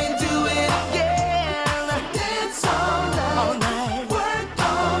 2400, and we do it again. Dance all night, work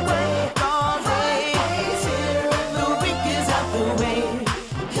all day. Friday's here and the week is out the way.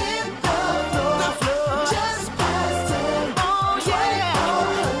 Hit the floor, just past 10,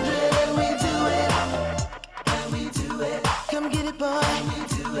 2400, and we do it. And we do it. Come get it, boy. And we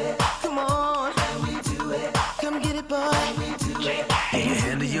do it. Come on. And we do it. Come get it, boy. And we do it. And you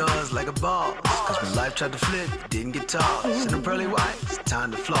handle yours like a boss. Cause when life tried to flip, you didn't get tossed. In the pearly whites,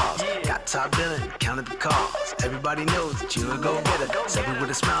 time to floss. Got top billing, counted the costs. Everybody knows that you a go-getter. Said it with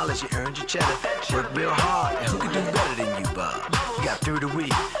a smile as you earned your cheddar. Work real hard, and who could do better than you, Babz? Got through the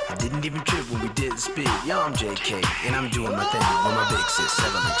week, I didn't even trip when we didn't speak. Yo, I'm JK, and I'm doing my thing with my big sis,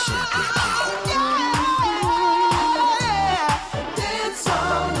 selling like champagne. Dance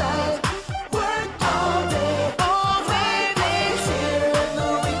all night, work all day. Friday's here and the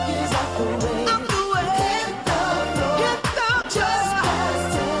week is out the way. Hit the floor, just past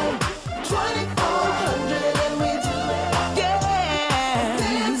 10, 2400, and we do it again.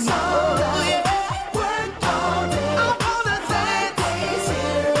 Dance all night, work all day. Friday's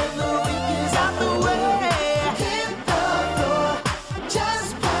here and the week is out the way. Hit the floor, just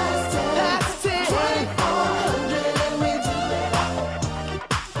past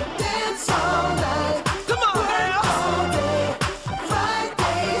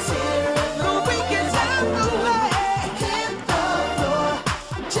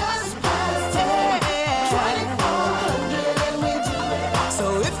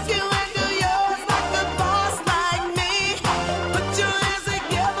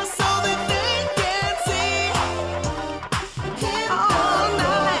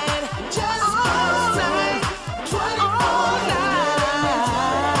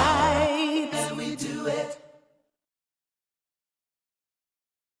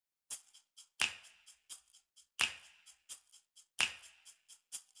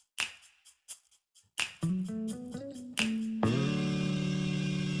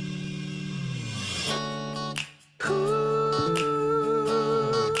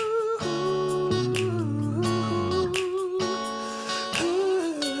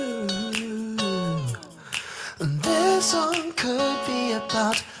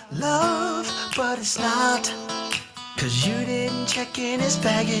about love, but it's not. 'Cause you didn't check in his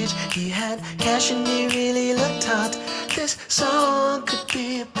baggage. He had cash and he really looked hot. This song could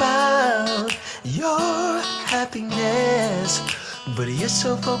be about your happiness, but you're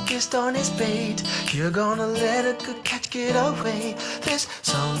so focused on his bait, you're gonna let a good catch get away. This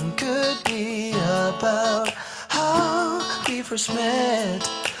song could be about how we first met,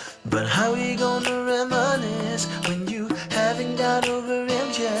 but how we gonna reminisce when you haven't got over him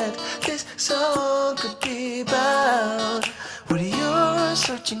yet? This song could be about what you're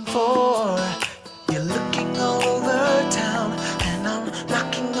searching for. You're looking all over town, and I'm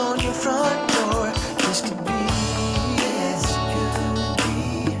knocking on your front door. This could be, this could be,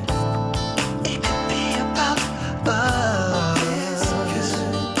 it could be about us. This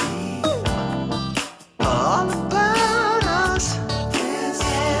could be all about us. This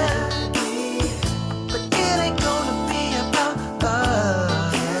could be, but it ain't gonna be about us.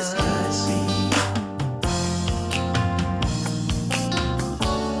 This could be.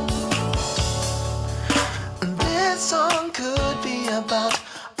 This song could be about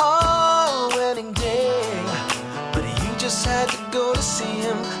our wedding day, but you just had to go to see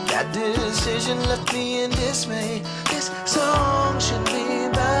him. That decision left me in dismay. This song should be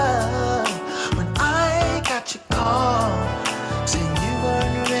about when I got your call saying you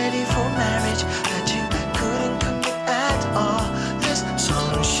weren't ready for marriage, that you couldn't commit at all. This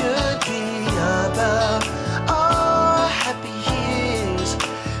song should be about our happy years.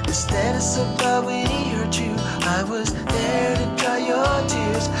 Instead it's about when he hurt you, I was there to dry your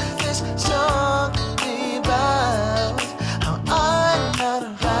tears. This song could be about how I'm not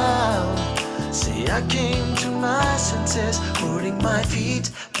around. See, I came to my senses, putting my feet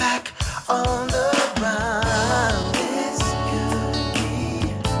back on the ground. This could be,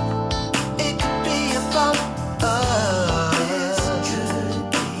 it could be about us. This could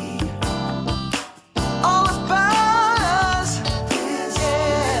be all about us. This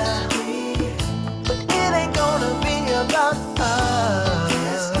could be, but it ain't gonna be about us.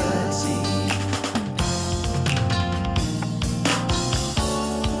 This could be.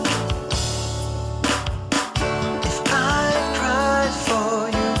 If I cried for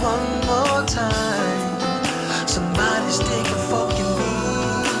you one more time, somebody's take a fork in me.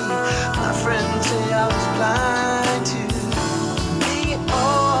 My friends say I was blind to me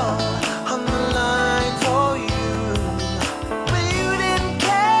all on the line for you, but you didn't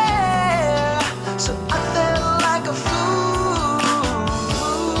care, so I felt like a fool.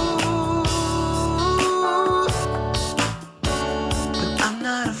 But I'm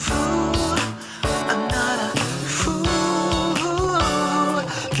not a fool. I'm not a fool.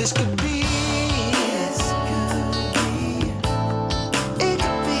 This could be. This could be. It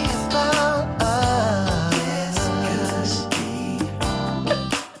could be about us. This could be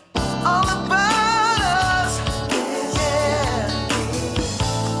all about us. Yeah.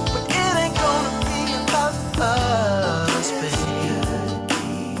 But it ain't gonna be about us, baby.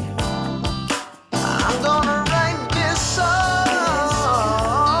 I'm gonna write this song,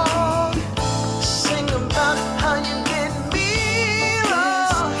 sing about how you did me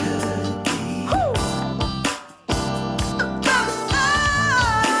wrong. Woo. About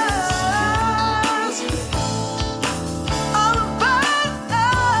us, all about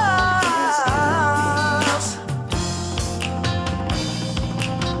us.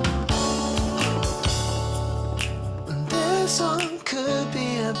 This song could be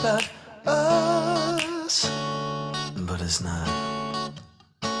about us, but it's not.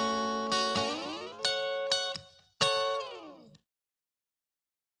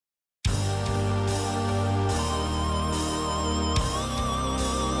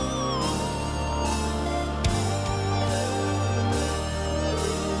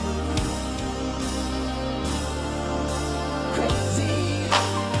 Crazy.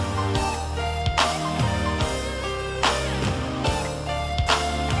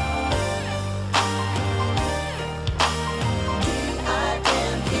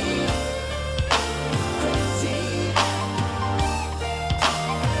 D-I-M-E. Crazy.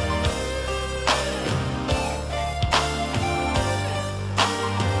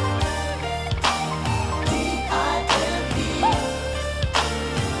 D-I-M-E.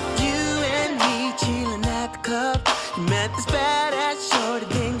 You and me chilling at the club. You met this badass shorty,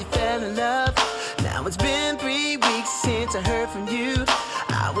 then you fell in love. Now it's been 3 weeks since I heard from you.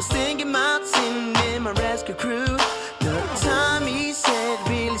 I was thinking about sending in my rescue crew. The time he said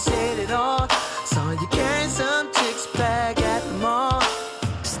really said it all. Saw you carrying some chicks back at the mall.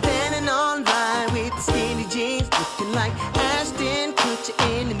 Standing on line with the skinny jeans, looking like Ashton Kutcher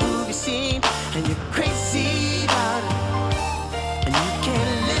in the movie scene. And you're crazy about it, and you can't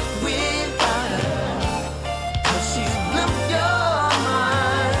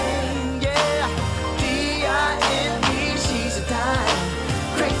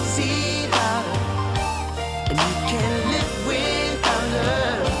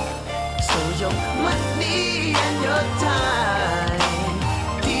time.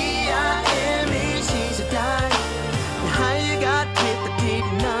 D-I-M-E, she's a dime. And how you got with I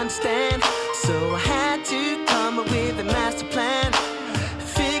didn't understand. So I had to come up with a master plan.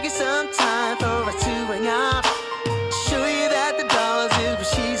 Figure some time for us to hang out. Show you that the dollars is what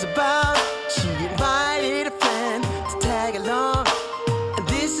she's about. She invited a friend to tag along. And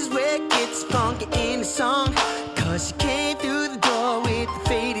this is where it gets funky in the song. Cause she came through the door with the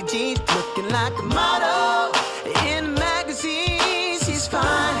faded jeans, looking like a model in a magazine. She's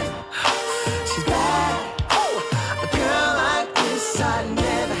fine, she's bad. A girl like this I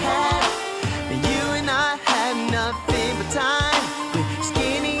never had. You and I had nothing but time with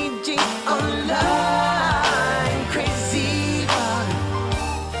skinny jeans on the line. Crazy about her.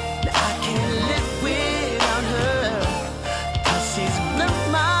 Now I can't live without her. Cause she's blown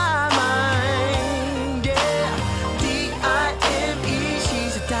my mind. Yeah. D-I-M-E,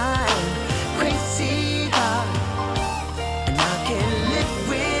 she's a dime. Crazy about her. And I can't live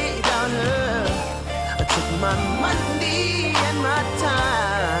without her. I took my money and my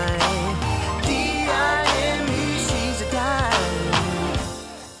time. D-I-M-E, she's a dime.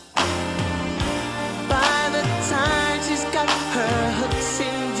 By the time she's got her hooks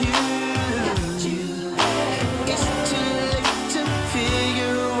in you, it's too late to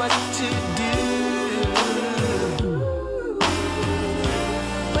figure what to do.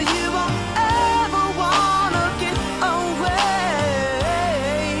 But you won't ever wanna get away.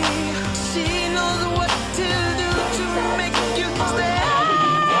 She knows what to do to make you stay.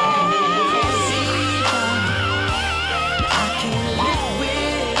 Crazy about her. I can't live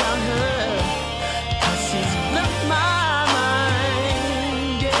without her. Cause she's blown my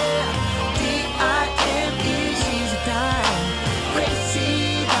mind. Yeah. D-I-M-E, she's a dime.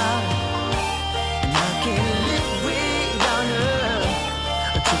 Crazy about her. And I can't live without her.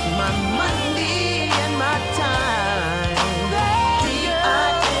 I took my money and my time.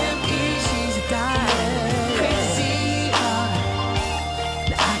 D-I-M-E, she's a dime. Crazy about her.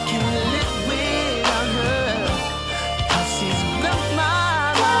 Now I can't live without her. Cause she's blown my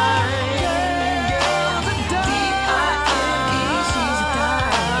mind. Yeah. D-I-M-E, she's a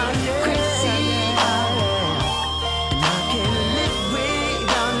dime. Crazy about her. And I can't live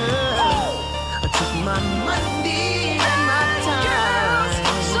without her. I took my money and my time.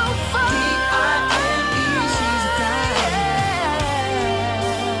 D-I-M-E, she's a dime.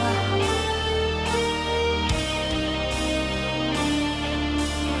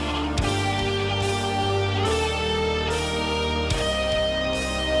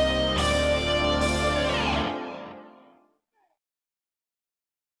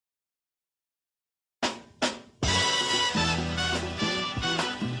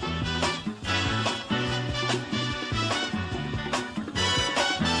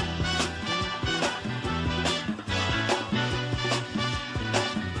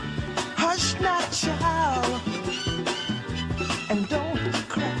 Hush not, child, and don't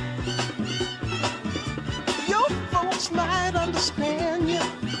cry. Your folks might understand you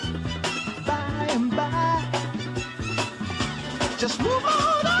by and by. Just move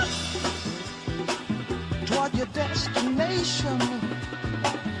on up toward your destination.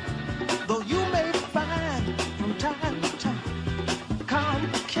 Though you may find from time to time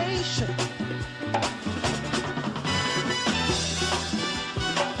complication.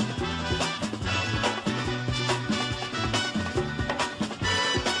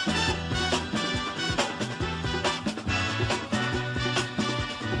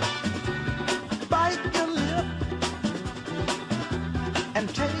 Bite your lip and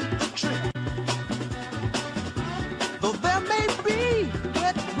take the trip. Though there may be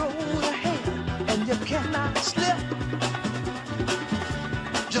wet road ahead and you cannot slip,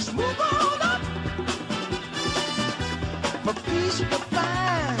 just move on up. For peace to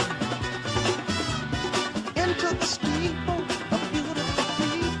find into the steeple of beautiful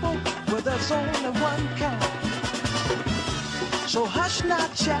people where there's only one kind. So hush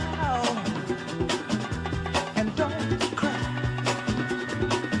not, child, and don't cry.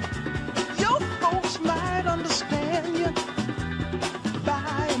 Your folks might understand you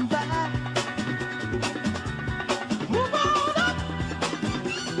by and by. Move on up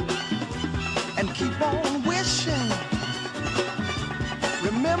and keep on wishing.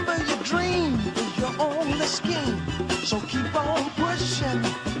 Remember your dream is your only scheme, so keep on pushing.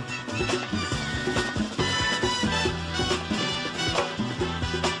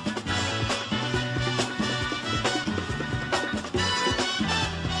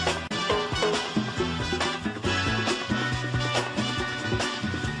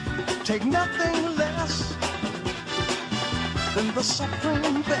 Take nothing less than the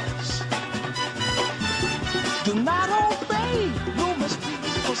supreme best. Do not obey, rumors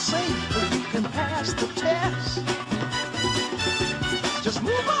people say, but you can pass the test. Just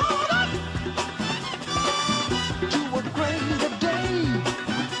move on up to a greater day.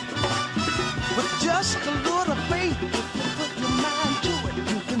 With just a little faith, if you put your mind to it,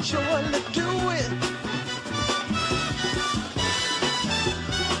 you can surely do it.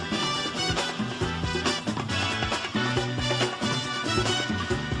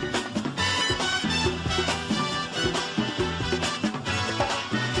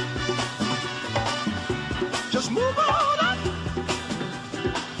 Just move on up.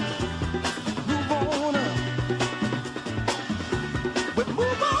 Move on up. We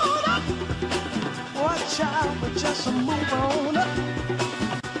move on up. Watch out, we just move on up.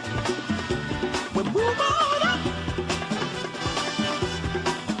 We move on up.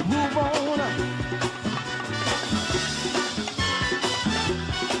 Move on up.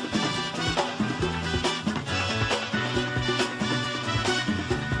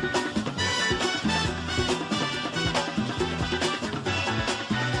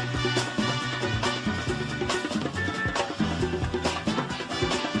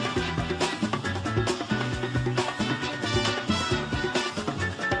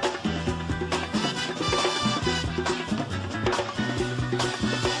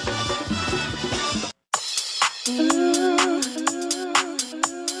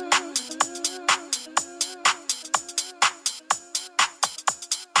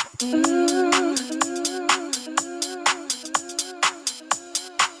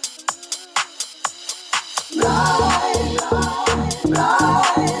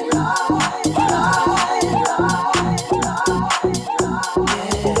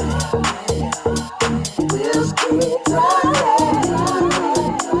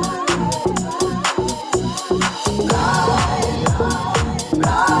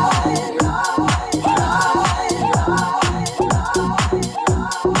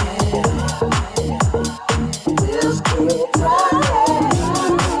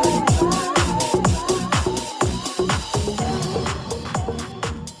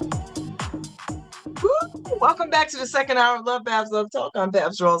 Welcome back to the second hour of LoveBabz, LoveTalk. I'm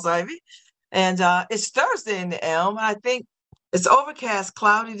Babz Rawls-Ivy. And it's Thursday in the Elm. I think it's overcast,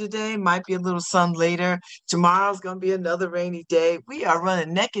 cloudy today. Might be a little sun later. Tomorrow's going to be another rainy day. We are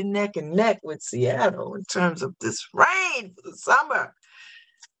running neck and neck with Seattle in terms of this rain for the summer.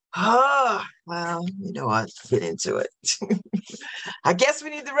 Oh, well, you know what? Get into it. I guess we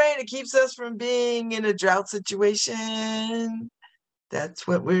need the rain. It keeps us from being in a drought situation. That's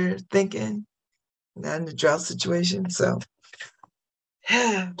what we're thinking. Not in a drought situation. So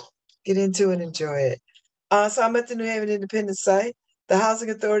get into it, enjoy it. So I'm at the New Haven Independent site. The housing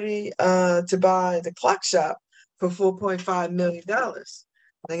authority to buy the clock shop for $4.5 million.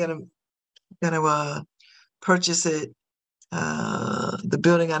 They're gonna purchase it, the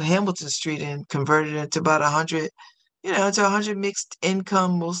building on Hamilton Street, and convert it into about 100, to 100 mixed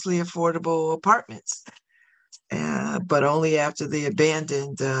income, mostly affordable apartments. But only after the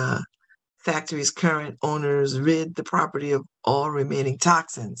abandoned factory's current owners rid the property of all remaining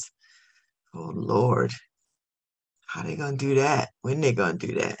toxins. Oh, Lord. How they going to do that? When they going to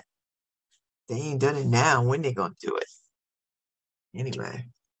do that? They ain't done it now. When they going to do it? Anyway,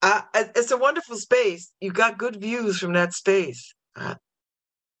 it's a wonderful space. You got good views from that space. I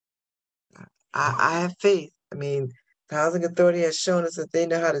have faith. I mean, the Housing Authority has shown us that they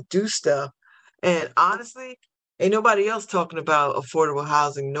know how to do stuff. And honestly, ain't nobody else talking about affordable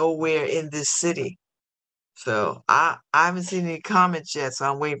housing nowhere in this city. So I haven't seen any comments yet,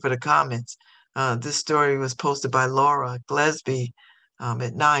 so I'm waiting for the comments. This story was posted by Laura Glesby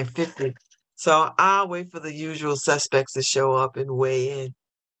at 9:50. So I'll wait for the usual suspects to show up and weigh in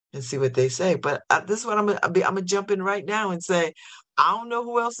and see what they say. But this is what I'm gonna jump in right now and say, I don't know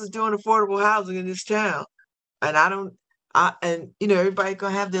who else is doing affordable housing in this town, and everybody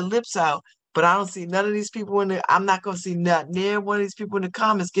gonna have their lips out. But I don't see none of these people I'm not going to see not near one of these people in the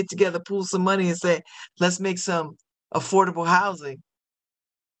comments get together, pool some money and say, let's make some affordable housing.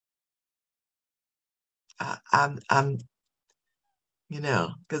 Because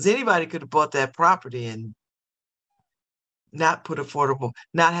anybody could have bought that property and not put affordable,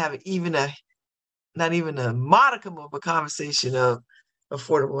 not have not even a modicum of a conversation of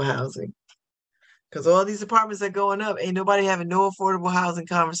affordable housing. Because all these apartments are going up, ain't nobody having no affordable housing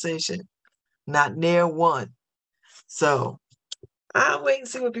conversation. Not near one. So I'll wait and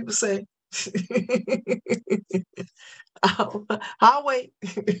see what people say. I'll wait.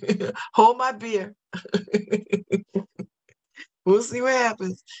 Hold my beer. We'll see what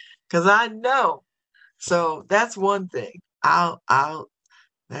happens. Because I know. So that's one thing.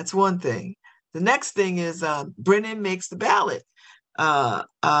 That's one thing. The next thing is Brennan makes the ballot.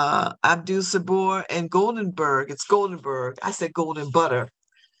 Abdul Sabur and Goldenberg. It's Goldenberg. I said Golden Butter.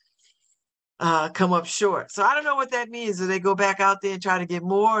 Come up short. So I don't know what that means. Do they go back out there and try to get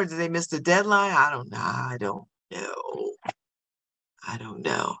more? Or do they miss the deadline? I don't know. I don't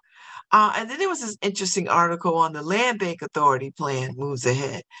know. And then there was this interesting article on the Land Bank Authority plan moves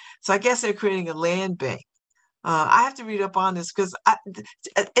ahead. So I guess they're creating a land bank. I have to read up on this because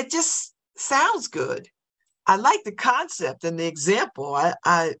it just sounds good. I like the concept and the example.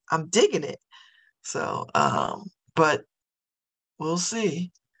 I'm digging it. So, but we'll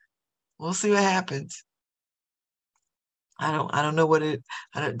see. We'll see what happens. I don't know what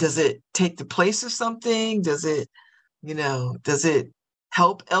does it take the place of something? Does it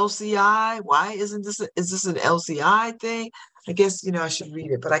help LCI? Why is this an LCI thing? I guess, I should read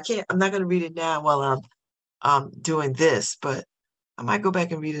it, but I'm not going to read it now while I'm doing this, but I might go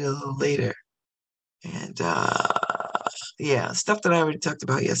back and read it a little later. And yeah, stuff that I already talked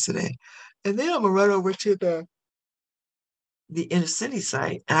about yesterday. And then I'm gonna run over to the inner city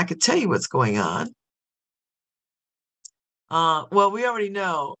site, and I could tell you what's going on. Well, we already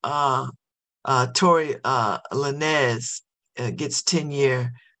know Tory Lanez gets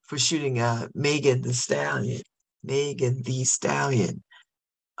 10-year for shooting Megan the Stallion.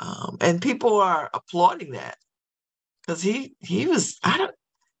 And people are applauding that because he was I don't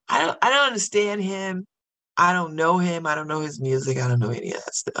understand him. I don't know him. I don't know his music. I don't know any of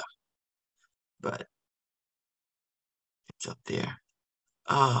that stuff. But it's up there.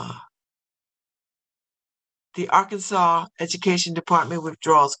 The Arkansas Education Department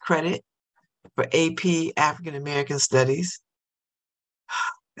withdraws credit for AP African American Studies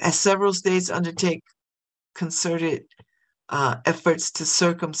as several states undertake concerted efforts to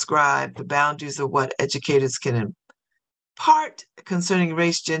circumscribe the boundaries of what educators can impart concerning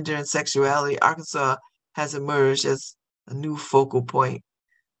race, gender, and sexuality. Arkansas has emerged as a new focal point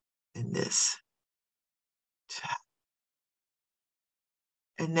in this.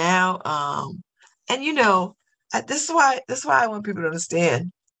 And now, this is why I want people to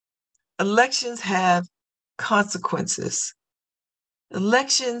understand. Elections have consequences.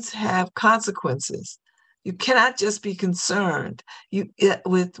 Elections have consequences. You cannot just be concerned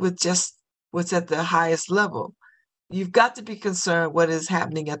with just what's at the highest level. You've got to be concerned what is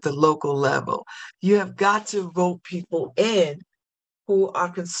happening at the local level. You have got to vote people in who are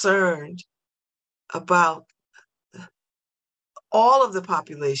concerned about all of the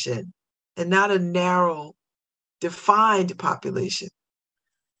population and not a narrow, defined population.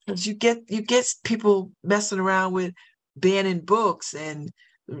 Because you get people messing around with banning books and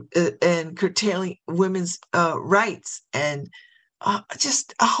curtailing women's rights and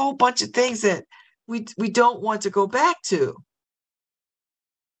just a whole bunch of things that we don't want to go back to.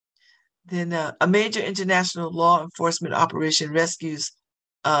 Then a major international law enforcement operation rescues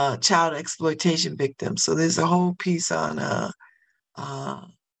child exploitation victims. So there's a whole piece on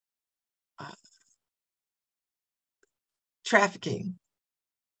trafficking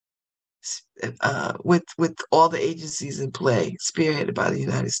with all the agencies in play, spearheaded by the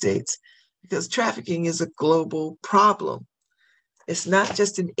United States, because trafficking is a global problem. It's not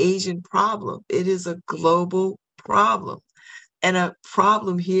just an Asian problem. It is a global problem and a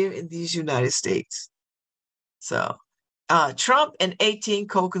problem here in these United States. So Trump and 18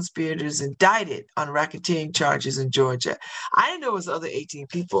 co-conspirators indicted on racketeering charges in Georgia. I didn't know it was other 18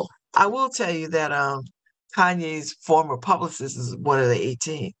 people. I will tell you that Kanye's former publicist is one of the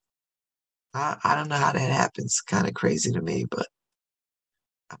 18. I don't know how that happens. Kind of crazy to me, but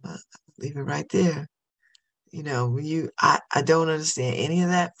I'm going to leave it right there. I don't understand any of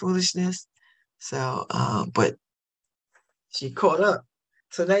that foolishness. So, but she caught up.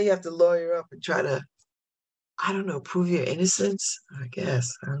 So now you have to lawyer up and try to, I don't know, prove your innocence, I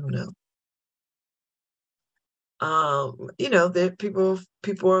guess. I don't know. There people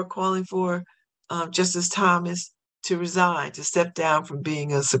are calling for Justice Thomas to resign, to step down from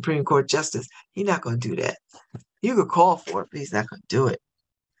being a Supreme Court justice. He's not going to do that. You could call for it, but he's not going to do it.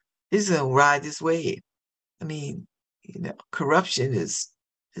 He's going to ride this wave. I mean, corruption is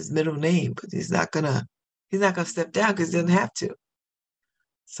his middle name, but he's not gonna step down because he doesn't have to.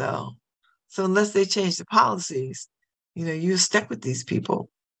 So unless they change the policies, you're stuck with these people.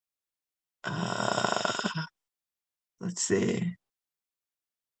 Let's see.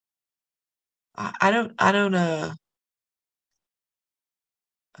 I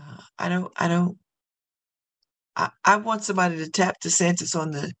want somebody to tap DeSantis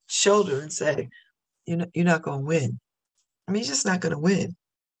on the shoulder and say, you're not going to win. I mean, he's just not going to win.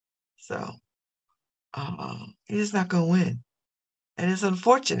 So he's just not going to win. And it's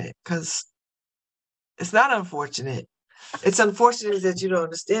unfortunate because It's not unfortunate. It's unfortunate that you don't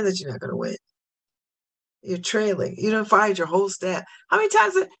understand that you're not going to win. You're trailing. You done fired your whole staff. How many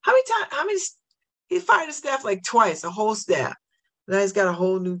times? He fired his staff like twice, a whole staff. Now he's got a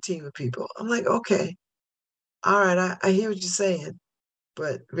whole new team of people. I'm like, okay, all right, I hear what you're saying,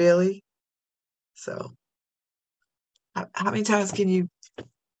 but really? So, how many times can you?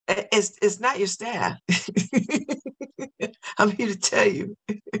 It's not your staff. I'm here to tell you,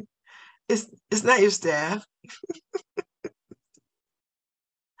 it's not your staff.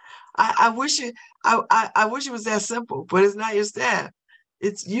 I wish I wish it was that simple, but it's not your staff.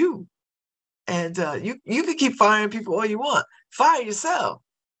 It's you. And you can keep firing people all you want. Fire yourself.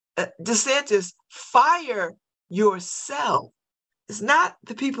 DeSantis, fire yourself. It's not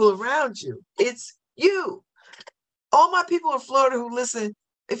the people around you. It's you. All my people in Florida who listen,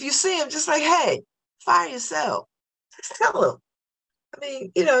 if you see them, just like, hey, fire yourself. Just tell them. I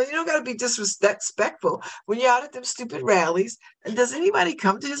mean, you don't got to be disrespectful when you're out at them stupid rallies. And does anybody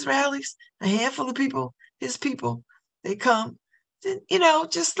come to his rallies? A handful of people, his people, they come.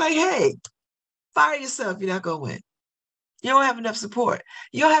 Just like, hey, fire yourself. You're not going to win. You don't have enough support.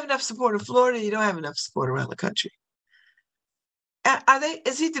 You don't have enough support in Florida. You don't have enough support around the country.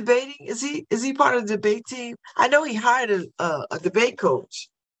 Is he debating? Is he part of the debate team? I know he hired a debate coach.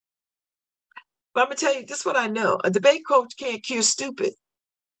 But I'm gonna tell you, this is what I know. A debate coach can't cure stupid.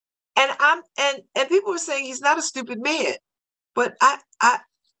 And people are saying he's not a stupid man. But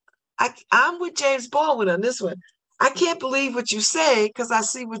I'm with James Baldwin on this one. I can't believe what you say because I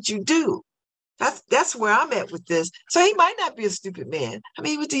see what you do. That's where I'm at with this. So he might not be a stupid man. I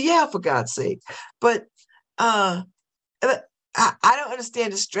mean, he went to Yale, for God's sake. But I don't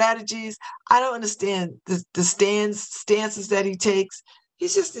understand the strategies. I don't understand the stances that he takes.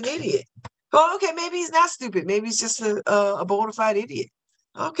 He's just an idiot. Oh, okay, maybe he's not stupid. Maybe he's just a bona fide idiot.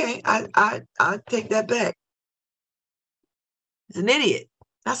 Okay, I take that back. He's an idiot,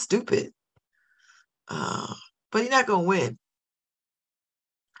 not stupid. But he's not going to win.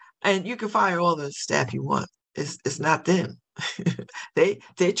 And you can fire all the staff you want. It's not them.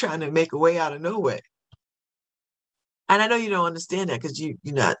 They're trying to make a way out of no way. And I know you don't understand that because you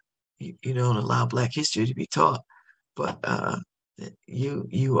don't allow Black history to be taught. But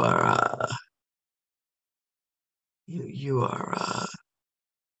you are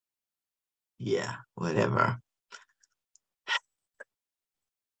yeah, whatever.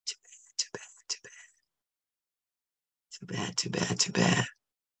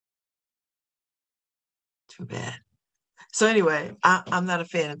 Too bad. So anyway, I'm not a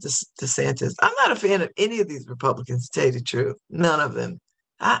fan of DeSantis. I'm not a fan of any of these Republicans, to tell you the truth. None of them.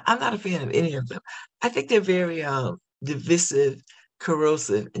 I'm not a fan of any of them. I think they're very divisive,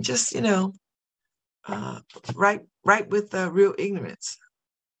 corrosive, and just right with real ignorance.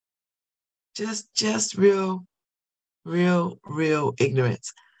 Just real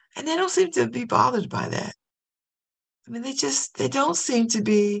ignorance, and they don't seem to be bothered by that. I mean, they don't seem to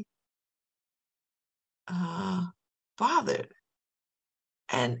be bothered,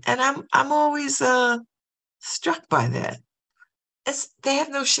 and I'm always struck by that. They have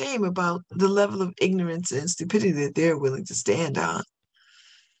no shame about the level of ignorance and stupidity that they're willing to stand on.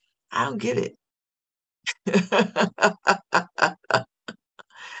 I don't get it.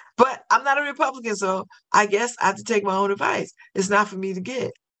 But I'm not a Republican, so I guess I have to take my own advice. It's not for me to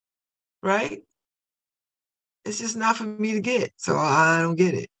get, right? It's just not for me to get, so I don't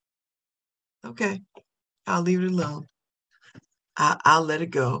get it. Okay, I'll leave it alone. I'll let it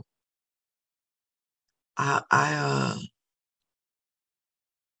go. I'll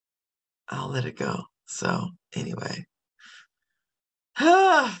let it go. So anyway,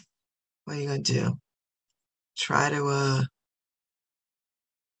 what are you gonna do? Try to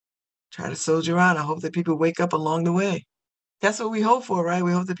soldier on. I hope that people wake up along the way. That's what we hope for, right?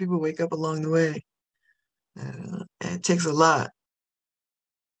 We hope that people wake up along the way. And it takes a lot.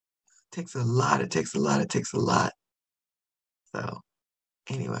 It takes a lot. So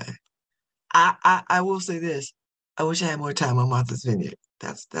anyway, I will say this. I wish I had more time on Martha's Vineyard.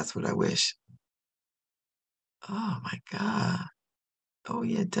 That's what I wish. Oh my God. Oh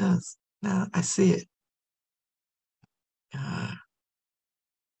yeah, it does. Now I see it.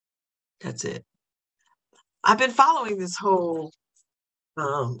 That's it. I've been following this whole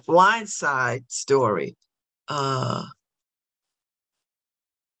blindside story. The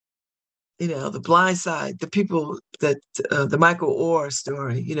blind side, the people that the Michael Orr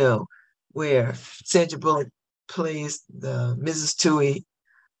story, where Sandra Bullock plays the Mrs. Toohey,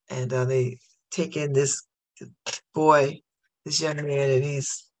 and they take in this boy, this young man, and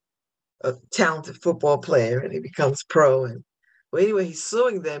he's a talented football player, and he becomes pro. And well, anyway, he's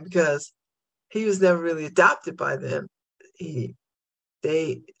suing them because he was never really adopted by them.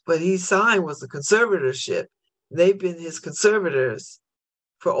 What he signed was a conservatorship. They've been his conservators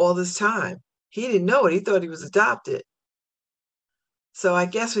for all this time. He didn't know it. He thought he was adopted. So I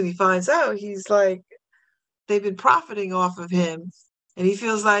guess when he finds out, he's like, they've been profiting off of him, and he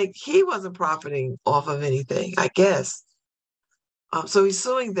feels like he wasn't profiting off of anything, I guess. So he's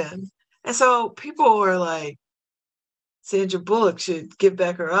suing them. And so people are like, Sandra Bullock should give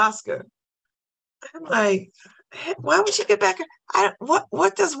back her Oscar. I'm like, why would she get back her?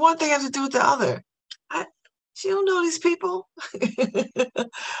 What does one thing have to do with the other? She don't know these people.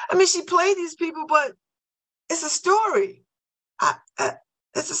 I mean, she played these people, but it's a story.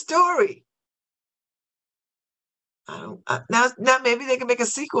 It's a story. Now maybe they can make a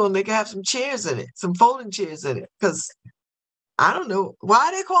sequel and they can have some chairs in it, some folding chairs in it, because I don't know why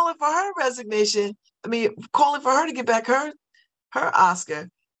they're calling for her resignation. I mean, calling for her to get back her Oscar,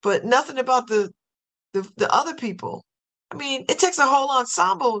 but nothing about the other people. I mean, it takes a whole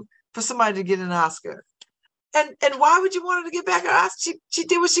ensemble for somebody to get an Oscar. And why would you want her to get back her Oscar? She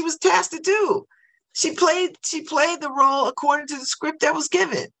did what she was tasked to do. She played the role according to the script that was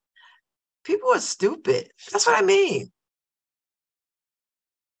given. People are stupid. That's what I mean.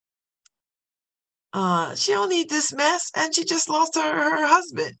 She don't need this mess, and she just lost her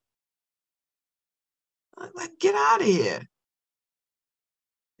husband. Like, get out of here.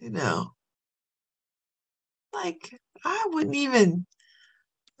 Like, I wouldn't even,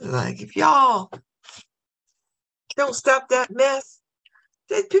 like, if y'all don't stop that mess,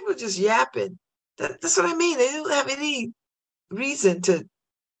 people just yapping. That's what I mean. They don't have any reason to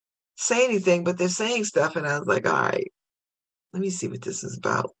say anything, but they're saying stuff, and I was like, all right, let me see what this is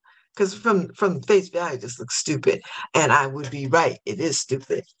about. Because from face value, it just looks stupid. And I would be right. It is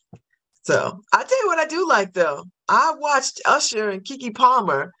stupid. So I'll tell you what I do like, though. I watched Usher and Keke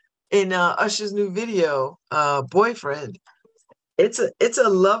Palmer in Usher's new video, Boyfriend. It's a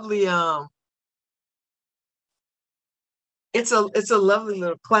lovely it's a lovely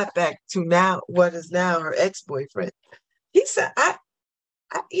little clapback to now what is now her ex-boyfriend. He said,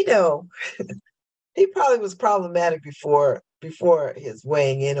 he probably was problematic before his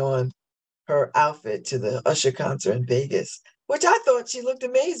weighing in on her outfit to the Usher concert in Vegas, which I thought she looked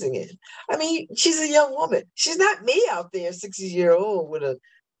amazing in. I mean, she's a young woman. She's not me out there, 60-year-old with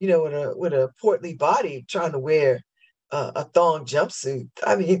a portly body trying to wear a thong jumpsuit.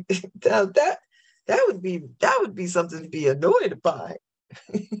 I mean, that would be something to be annoyed by.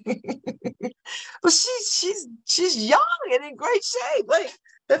 But she's young and in great shape. Like,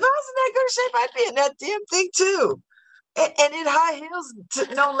 if I was in that good shape, I'd be in that damn thing too, and in high heels,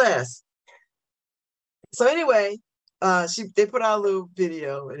 no less. So anyway, they put out a little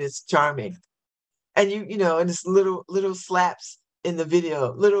video, and it's charming, and and it's little slaps in the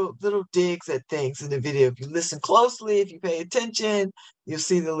video, little digs at things in the video. If you listen closely, if you pay attention, you'll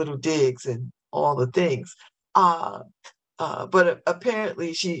see the little digs and all the things. But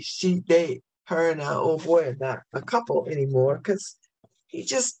apparently her and her old boy are not a couple anymore, because he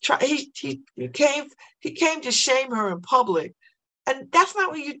just came to shame her in public. And that's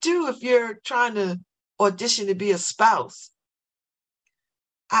not what you do if you're trying to audition to be a spouse.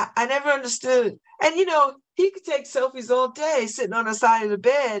 I never understood. And he could take selfies all day sitting on the side of the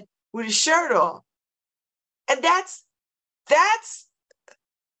bed with his shirt off. And that's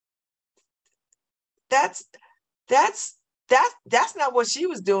not what she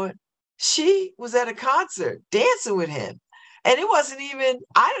was doing. She was at a concert dancing with him. And it wasn't even,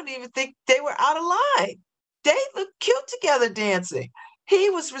 I don't even think they were out of line. They looked cute together dancing. He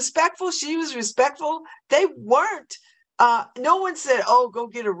was respectful. She was respectful. They weren't. No one said, oh, go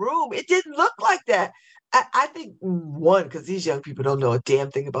get a room. It didn't look like that. I think, one, because these young people don't know a damn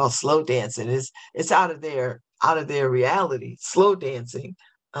thing about slow dancing. It's out of their reality, slow dancing.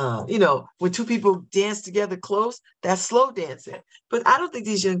 When two people dance together close, that's slow dancing. But I don't think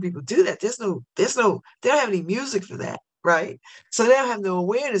these young people do that. They don't have any music for that, right? So they don't have no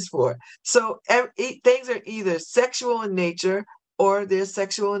awareness for it. So things are either sexual in nature or they're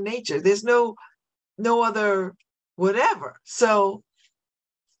sexual in nature. There's no other whatever. So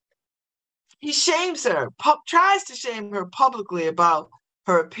he shames her, tries to shame her publicly about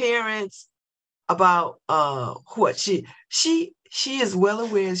her appearance, about what she is well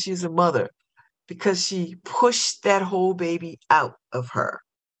aware she's a mother because she pushed that whole baby out of her.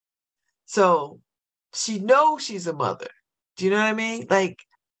 So she knows she's a mother. Do you know what I mean? Like,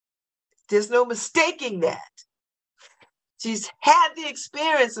 there's no mistaking that. She's had the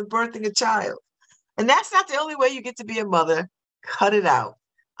experience of birthing a child. And that's not the only way you get to be a mother. Cut it out.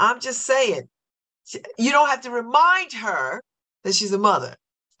 I'm just saying, you don't have to remind her that she's a mother.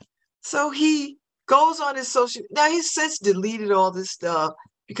 So he goes on his social. Now he's since deleted all this stuff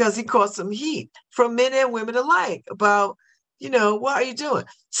because he caught some heat from men and women alike about, what are you doing?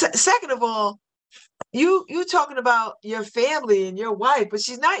 Second of all, you talking about your family and your wife, but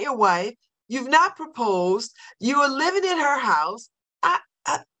she's not your wife. You've not proposed. You are living in her house.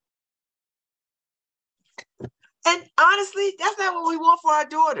 And honestly, that's not what we want for our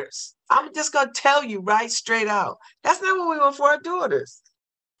daughters. I'm just going to tell you right straight out. That's not what we want for our daughters.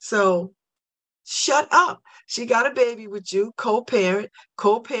 So shut up. She got a baby with you, co-parent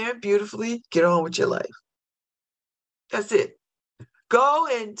beautifully, get on with your life. That's it. Go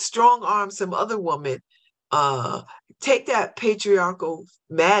and strong arm some other woman. Take that patriarchal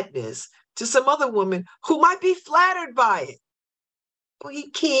madness to some other woman who might be flattered by it. Well,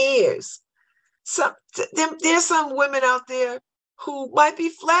 he cares. There's some women out there who might be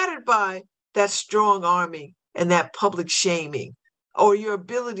flattered by that strong arming and that public shaming or your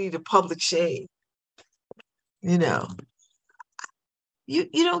ability to public shame. You don't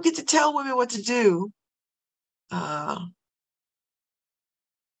get to tell women what to do.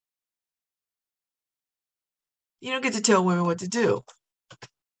 You don't get to tell women what to do.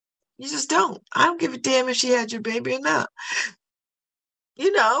 You just don't. I don't give a damn if she had your baby or not.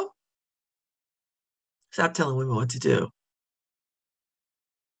 Stop telling women what to do.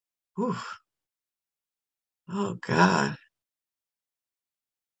 Whew. Oh, God.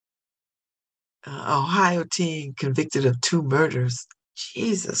 Ohio teen convicted of 2 murders.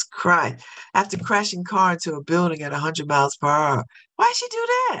 Jesus Christ. After crashing car into a building at 100 miles per hour. Why'd she do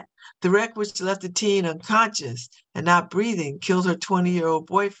that? The wreck, which left the teen unconscious and not breathing, killed her 20-year-old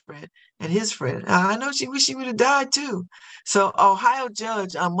boyfriend and his friend. I know she wished she would have died too. So Ohio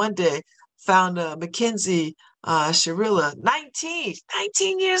judge on Monday found Mackenzie Sharilla,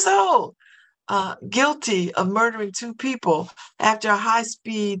 19 years old, guilty of murdering 2 people after a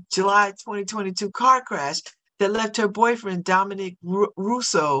high-speed July 2022 car crash that left her boyfriend, Dominic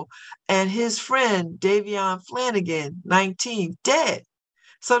Russo, and his friend, Davion Flanagan, 19, dead.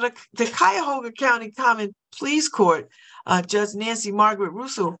 So the Cuyahoga County Common Pleas Court, Judge Nancy Margaret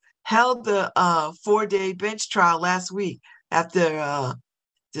Russo, held the 4-day bench trial last week after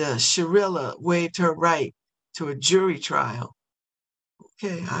the Sharilla waived her right to a jury trial.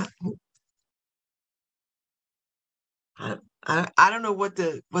 Okay, I don't know what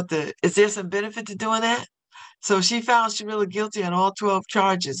the is there some benefit to doing that? So she found Sharilla guilty on all 12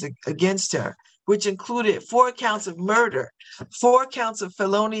 charges against her, which included 4 counts of murder, 4 counts of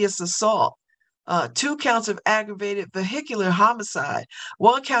felonious assault, 2 counts of aggravated vehicular homicide,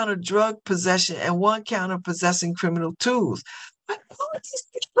 1 count of drug possession, and 1 count of possessing criminal tools. What are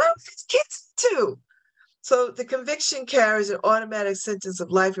these kids to? So the conviction carries an automatic sentence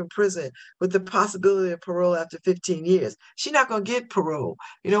of life in prison with the possibility of parole after 15 years. She's not going to get parole.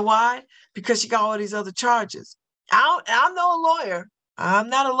 You know why? Because she got all these other charges. I'm no lawyer. I'm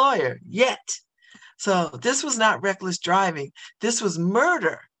not a lawyer yet. So this was not reckless driving. This was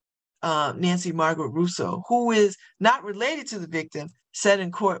murder. Nancy Margaret Russo, who is not related to the victim, said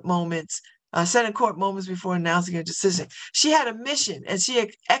in court moments before announcing her decision. She had a mission and she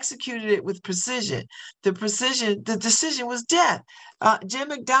executed it with precision. The decision was death. Jim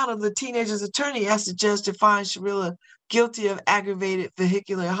McDonald, the teenager's attorney, asked the judge to find Sharilla guilty of aggravated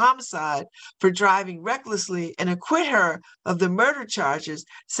vehicular homicide for driving recklessly and acquit her of the murder charges,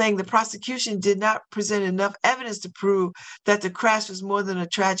 saying the prosecution did not present enough evidence to prove that the crash was more than a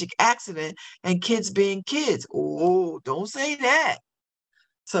tragic accident and kids being kids. Oh, don't say that.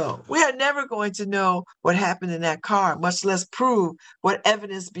 So we are never going to know what happened in that car, much less prove what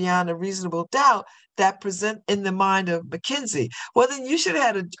evidence beyond a reasonable doubt that present in the mind of Mackenzie. Well, then you should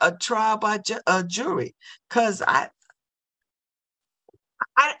have had a trial by a jury, because I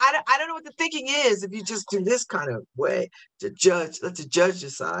don't know what the thinking is if you just do this kind of way to judge. Let the judge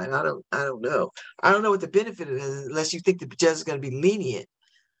decide. I don't know. I don't know what the benefit is unless you think the judge is going to be lenient,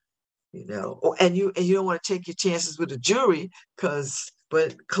 and you don't want to take your chances with a jury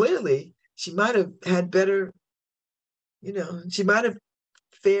but clearly she might have had better, she might have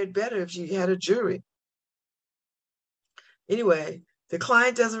fared better if she had a jury. Anyway, the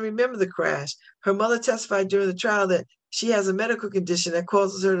client doesn't remember the crash. Her mother testified during the trial that she has a medical condition that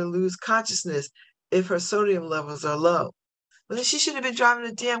causes her to lose consciousness if her sodium levels are low. Well, then she should have been driving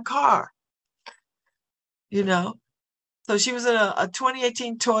a damn car, So she was in a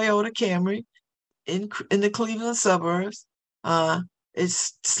 2018 Toyota Camry in the Cleveland suburbs. It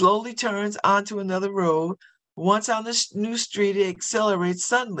slowly turns onto another road. Once on the new street, it accelerates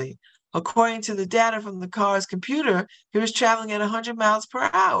suddenly. According to the data from the car's computer, it was traveling at 100 miles per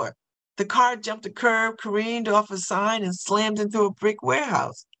hour. The car jumped a curb, careened off a sign, and slammed into a brick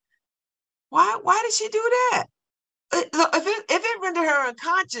warehouse. Why did she do that? If it rendered her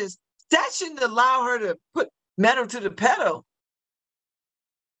unconscious, that shouldn't allow her to put metal to the pedal.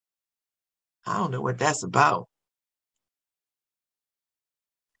 I don't know what that's about.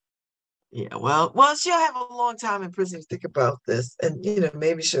 Yeah, well, she'll have a long time in prison to think about this, and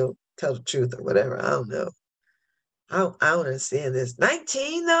maybe she'll tell the truth or whatever. I don't know. I don't understand this.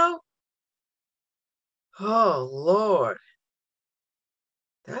 19 though? Oh Lord.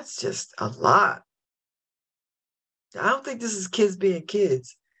 That's just a lot. I don't think this is kids being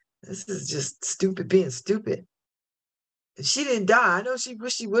kids. This is just stupid being stupid. And she didn't die. I know she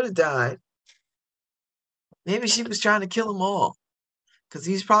wished she would have died. Maybe she was trying to kill them all because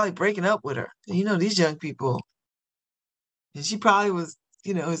he's probably breaking up with her. And these young people. And she probably was,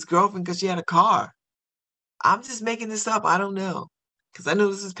 his girlfriend because she had a car. I'm just making this up. I don't know. Because I know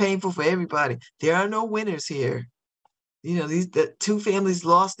this is painful for everybody. There are no winners here. The two families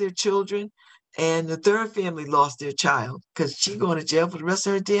lost their children, and the third family lost their child because she's going to jail for the rest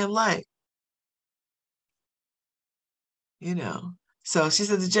of her damn life. So she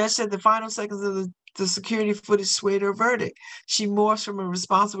said the judge said the final seconds of the security footage swayed her verdict. She morphs from a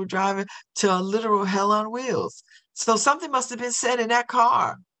responsible driver to a literal hell on wheels. So something must have been said in that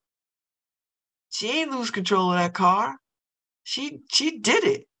car. She ain't lose control of that car. She did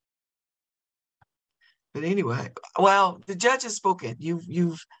it. But anyway, well, the judge has spoken.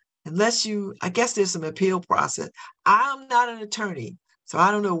 I guess there's some appeal process. I'm not an attorney, so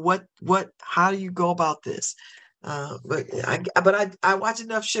I don't know how do you go about this? But I watch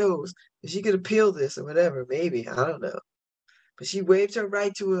enough shows. If she could appeal this or whatever, maybe, I don't know. But she waived her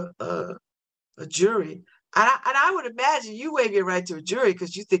right to a jury. And I would imagine you waive your right to a jury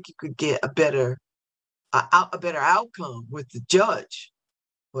because you think you could get a better outcome with the judge.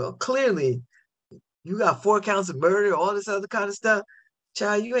 Well, clearly, you got 4 counts of murder, all this other kind of stuff.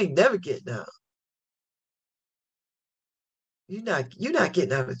 Child, you ain't never getting out. You're not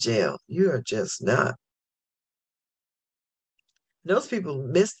getting out of jail. You are just not. Those people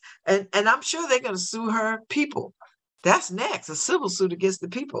missed, and I'm sure they're gonna sue her people. That's next, a civil suit against the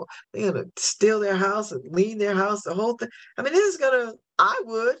people. They're gonna steal their house and lien their house, the whole thing. I mean, I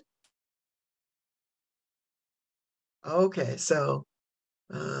would. Okay, so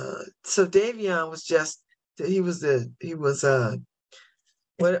Davion was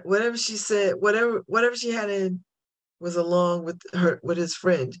whatever she said, whatever she had in was along with his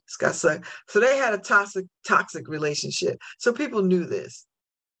friend Scott Suck. So they had a toxic relationship. So people knew this.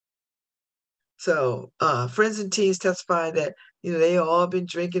 So friends and teens testified that they all been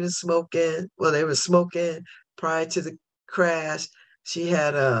drinking and smoking. Well, they were smoking prior to the crash. She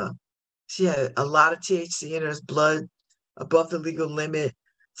had a lot of THC in her blood, above the legal limit.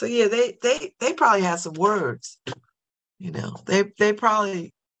 So yeah, they probably had some words. They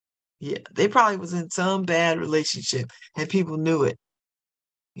probably was in some bad relationship and people knew it.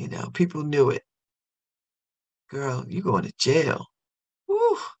 People knew it. Girl, you going to jail.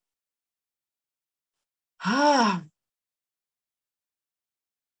 Woo. Ah,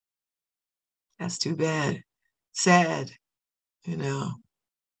 that's too bad. Sad.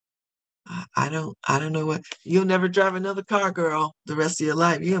 I don't know what. You'll never drive another car, girl, the rest of your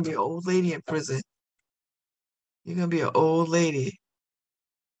life. You're gonna be an old lady in prison. You're gonna be an old lady.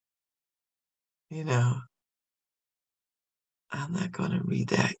 I'm not gonna read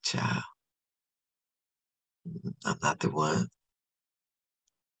that, child. I'm not the one.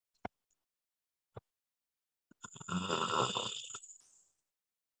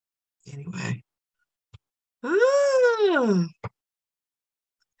 Anyway.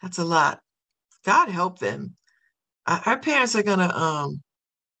 That's a lot. God help them. Our parents are gonna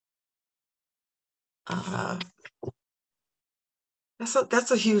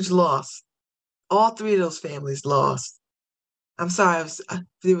that's a huge loss. All 3 of those families lost. I'm sorry,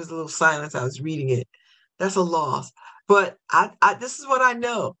 there was a little silence. I was reading it. That's a loss. But this is what I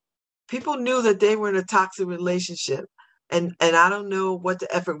know. People knew that they were in a toxic relationship. And I don't know what the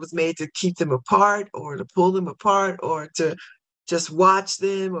effort was made to keep them apart or to pull them apart or to just watch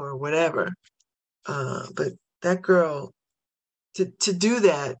them or whatever. But that girl, to do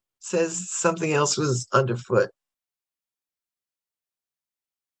that says something else was underfoot.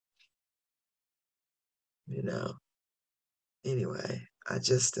 Anyway, I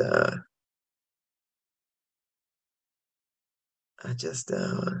just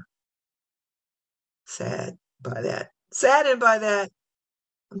sad by that. Saddened by that.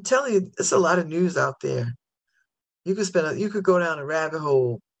 I'm telling you, there's a lot of news out there. You could go down a rabbit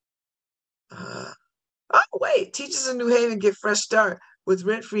hole. Oh wait, teachers in New Haven get fresh start with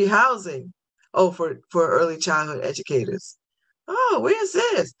rent-free housing. Oh, for early childhood educators. oh, where's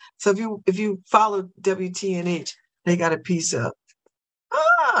this? So if you follow WTNH, they got a piece up.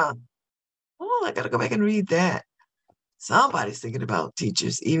 Ah, oh, I gotta go back and read that. Somebody's thinking about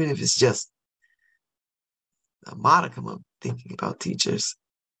teachers, even if it's just a modicum of thinking about teachers.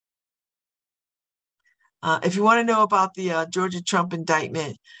 If you want to know about the Georgia Trump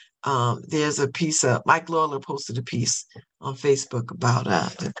indictment, there's a piece. Mike Lawler posted a piece on Facebook about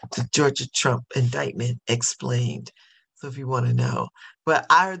the Georgia Trump indictment explained. So if you want to know, but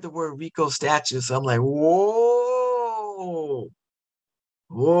I heard the word RICO statute, so I'm like, whoa,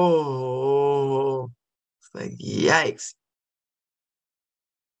 whoa. It's like, yikes.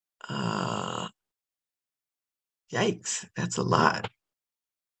 Yikes, that's a lot.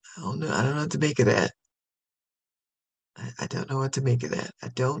 I don't know. I don't know what to make of that. I don't know what to make of that. I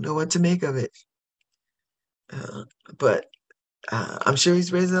don't know what to make of it. But I'm sure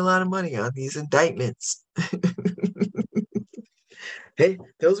he's raising a lot of money on these indictments. Hey,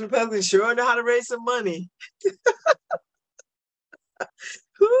 those Republicans sure know how to raise some money.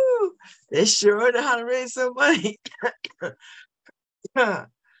 Whew, they sure know how to raise some money. And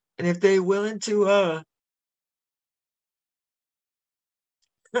if they're willing to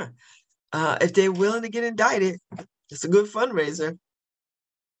if they're willing to get indicted, it's a good fundraiser.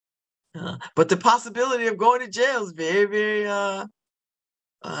 But the possibility of going to jail is very, very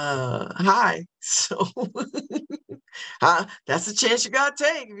high. So that's a chance you gotta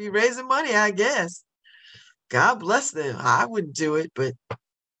take if you're raising money, I guess. God bless them. I wouldn't do it, but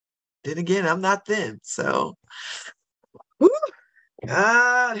then again, I'm not them. So whew,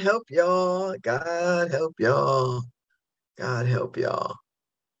 God help y'all. God help y'all. God help y'all.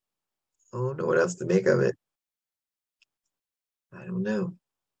 I don't know what else to make of it. I don't know.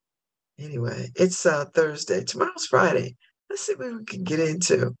 Anyway, it's Thursday. Tomorrow's Friday. Let's see what we can get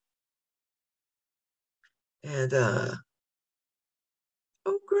into. And oh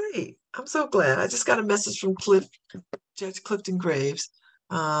great. I'm so glad. I just got a message from Judge Clifton Graves.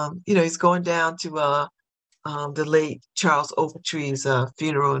 He's going down to the late Charles Ogletree's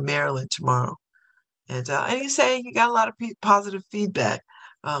funeral in Maryland tomorrow. And he's saying he got a lot of positive feedback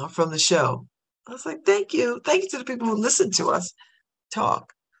from the show. I was like, thank you. Thank you to the people who listened to us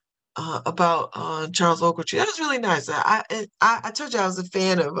talk about Charles Ogletree. That was really nice. I told you I was a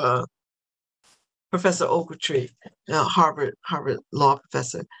fan of Professor Ogletree, Harvard law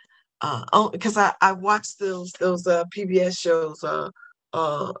professor. Because I watched those PBS shows,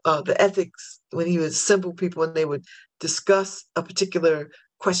 the ethics, when he would assemble people and they would discuss a particular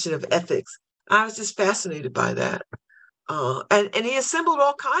question of ethics. I was just fascinated by that. And he assembled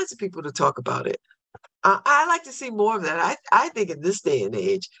all kinds of people to talk about it. I like to see more of that. I think in this day and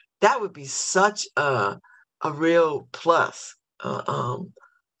age, that would be such a real plus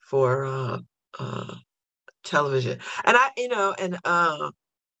for television. And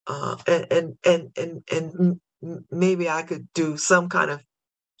maybe I could do some kind of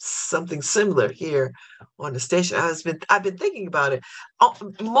something similar here on the station. I've been thinking about it,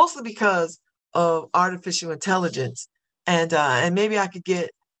 mostly because of artificial intelligence, and maybe I could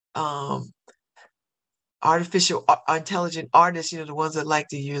get artificial intelligent artists, the ones that like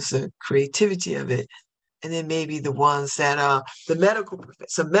to use the creativity of it, and then maybe the ones that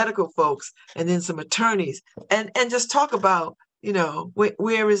some medical folks, and then some attorneys, and just talk about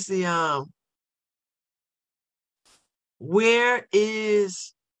where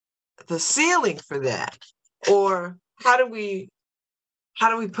is the ceiling for that, or how do we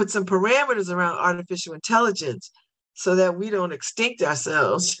put some parameters around artificial intelligence so that we don't extinct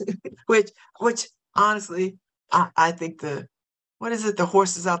ourselves, which honestly, I think the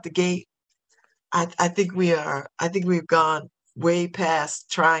horse is out the gate. I think we've gone way past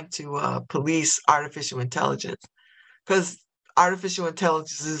trying to police artificial intelligence, because artificial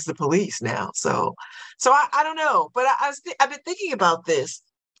intelligence is the police now. So I don't know, but I've been thinking about this.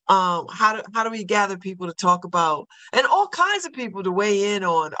 How do we gather people to talk about, and all kinds of people to weigh in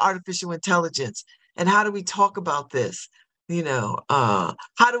on artificial intelligence, and how do we talk about this? How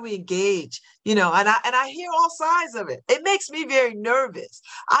do we engage? And I hear all sides of it. It makes me very nervous.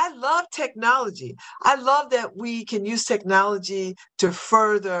 I love technology. I love that we can use technology to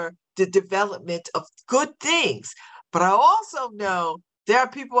further the development of good things. But I also know there are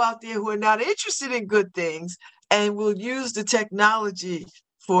people out there who are not interested in good things and will use the technology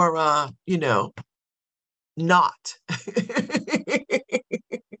for not.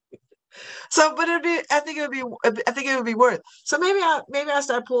 So, but I think it would be worth. So maybe I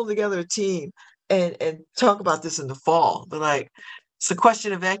start pulling together a team and talk about this in the fall. But it's a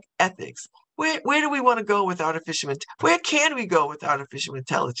question of ethics. Where do we want to go with where can we go with artificial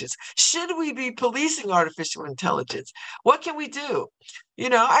intelligence? Should we be policing artificial intelligence? What can we do?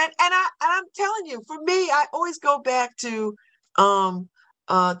 And I'm telling you, for me, I always go back to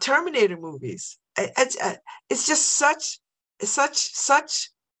Terminator movies. It's just such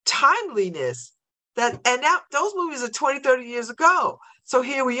timeliness and now those movies are 20, 30 years ago. So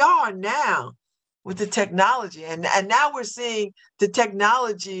here we are now with the technology, and now we're seeing the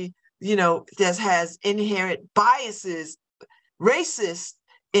technology, that has inherent biases, racist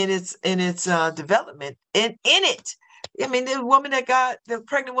in its development, and in it. I mean, the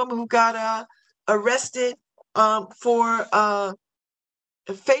pregnant woman who got arrested for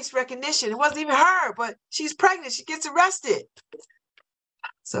face recognition. It wasn't even her, but she's pregnant. She gets arrested.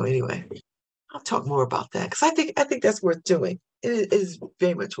 So anyway, I'll talk more about that because I think that's worth doing. It is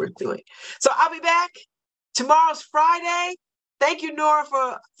very much worth doing. So I'll be back. Tomorrow's Friday. Thank you, Nora,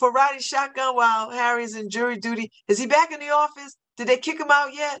 for riding shotgun while Harry's in jury duty. Is he back in the office? Did they kick him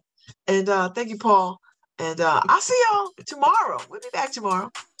out yet? And thank you, Paul. And I'll see y'all tomorrow. We'll be back tomorrow.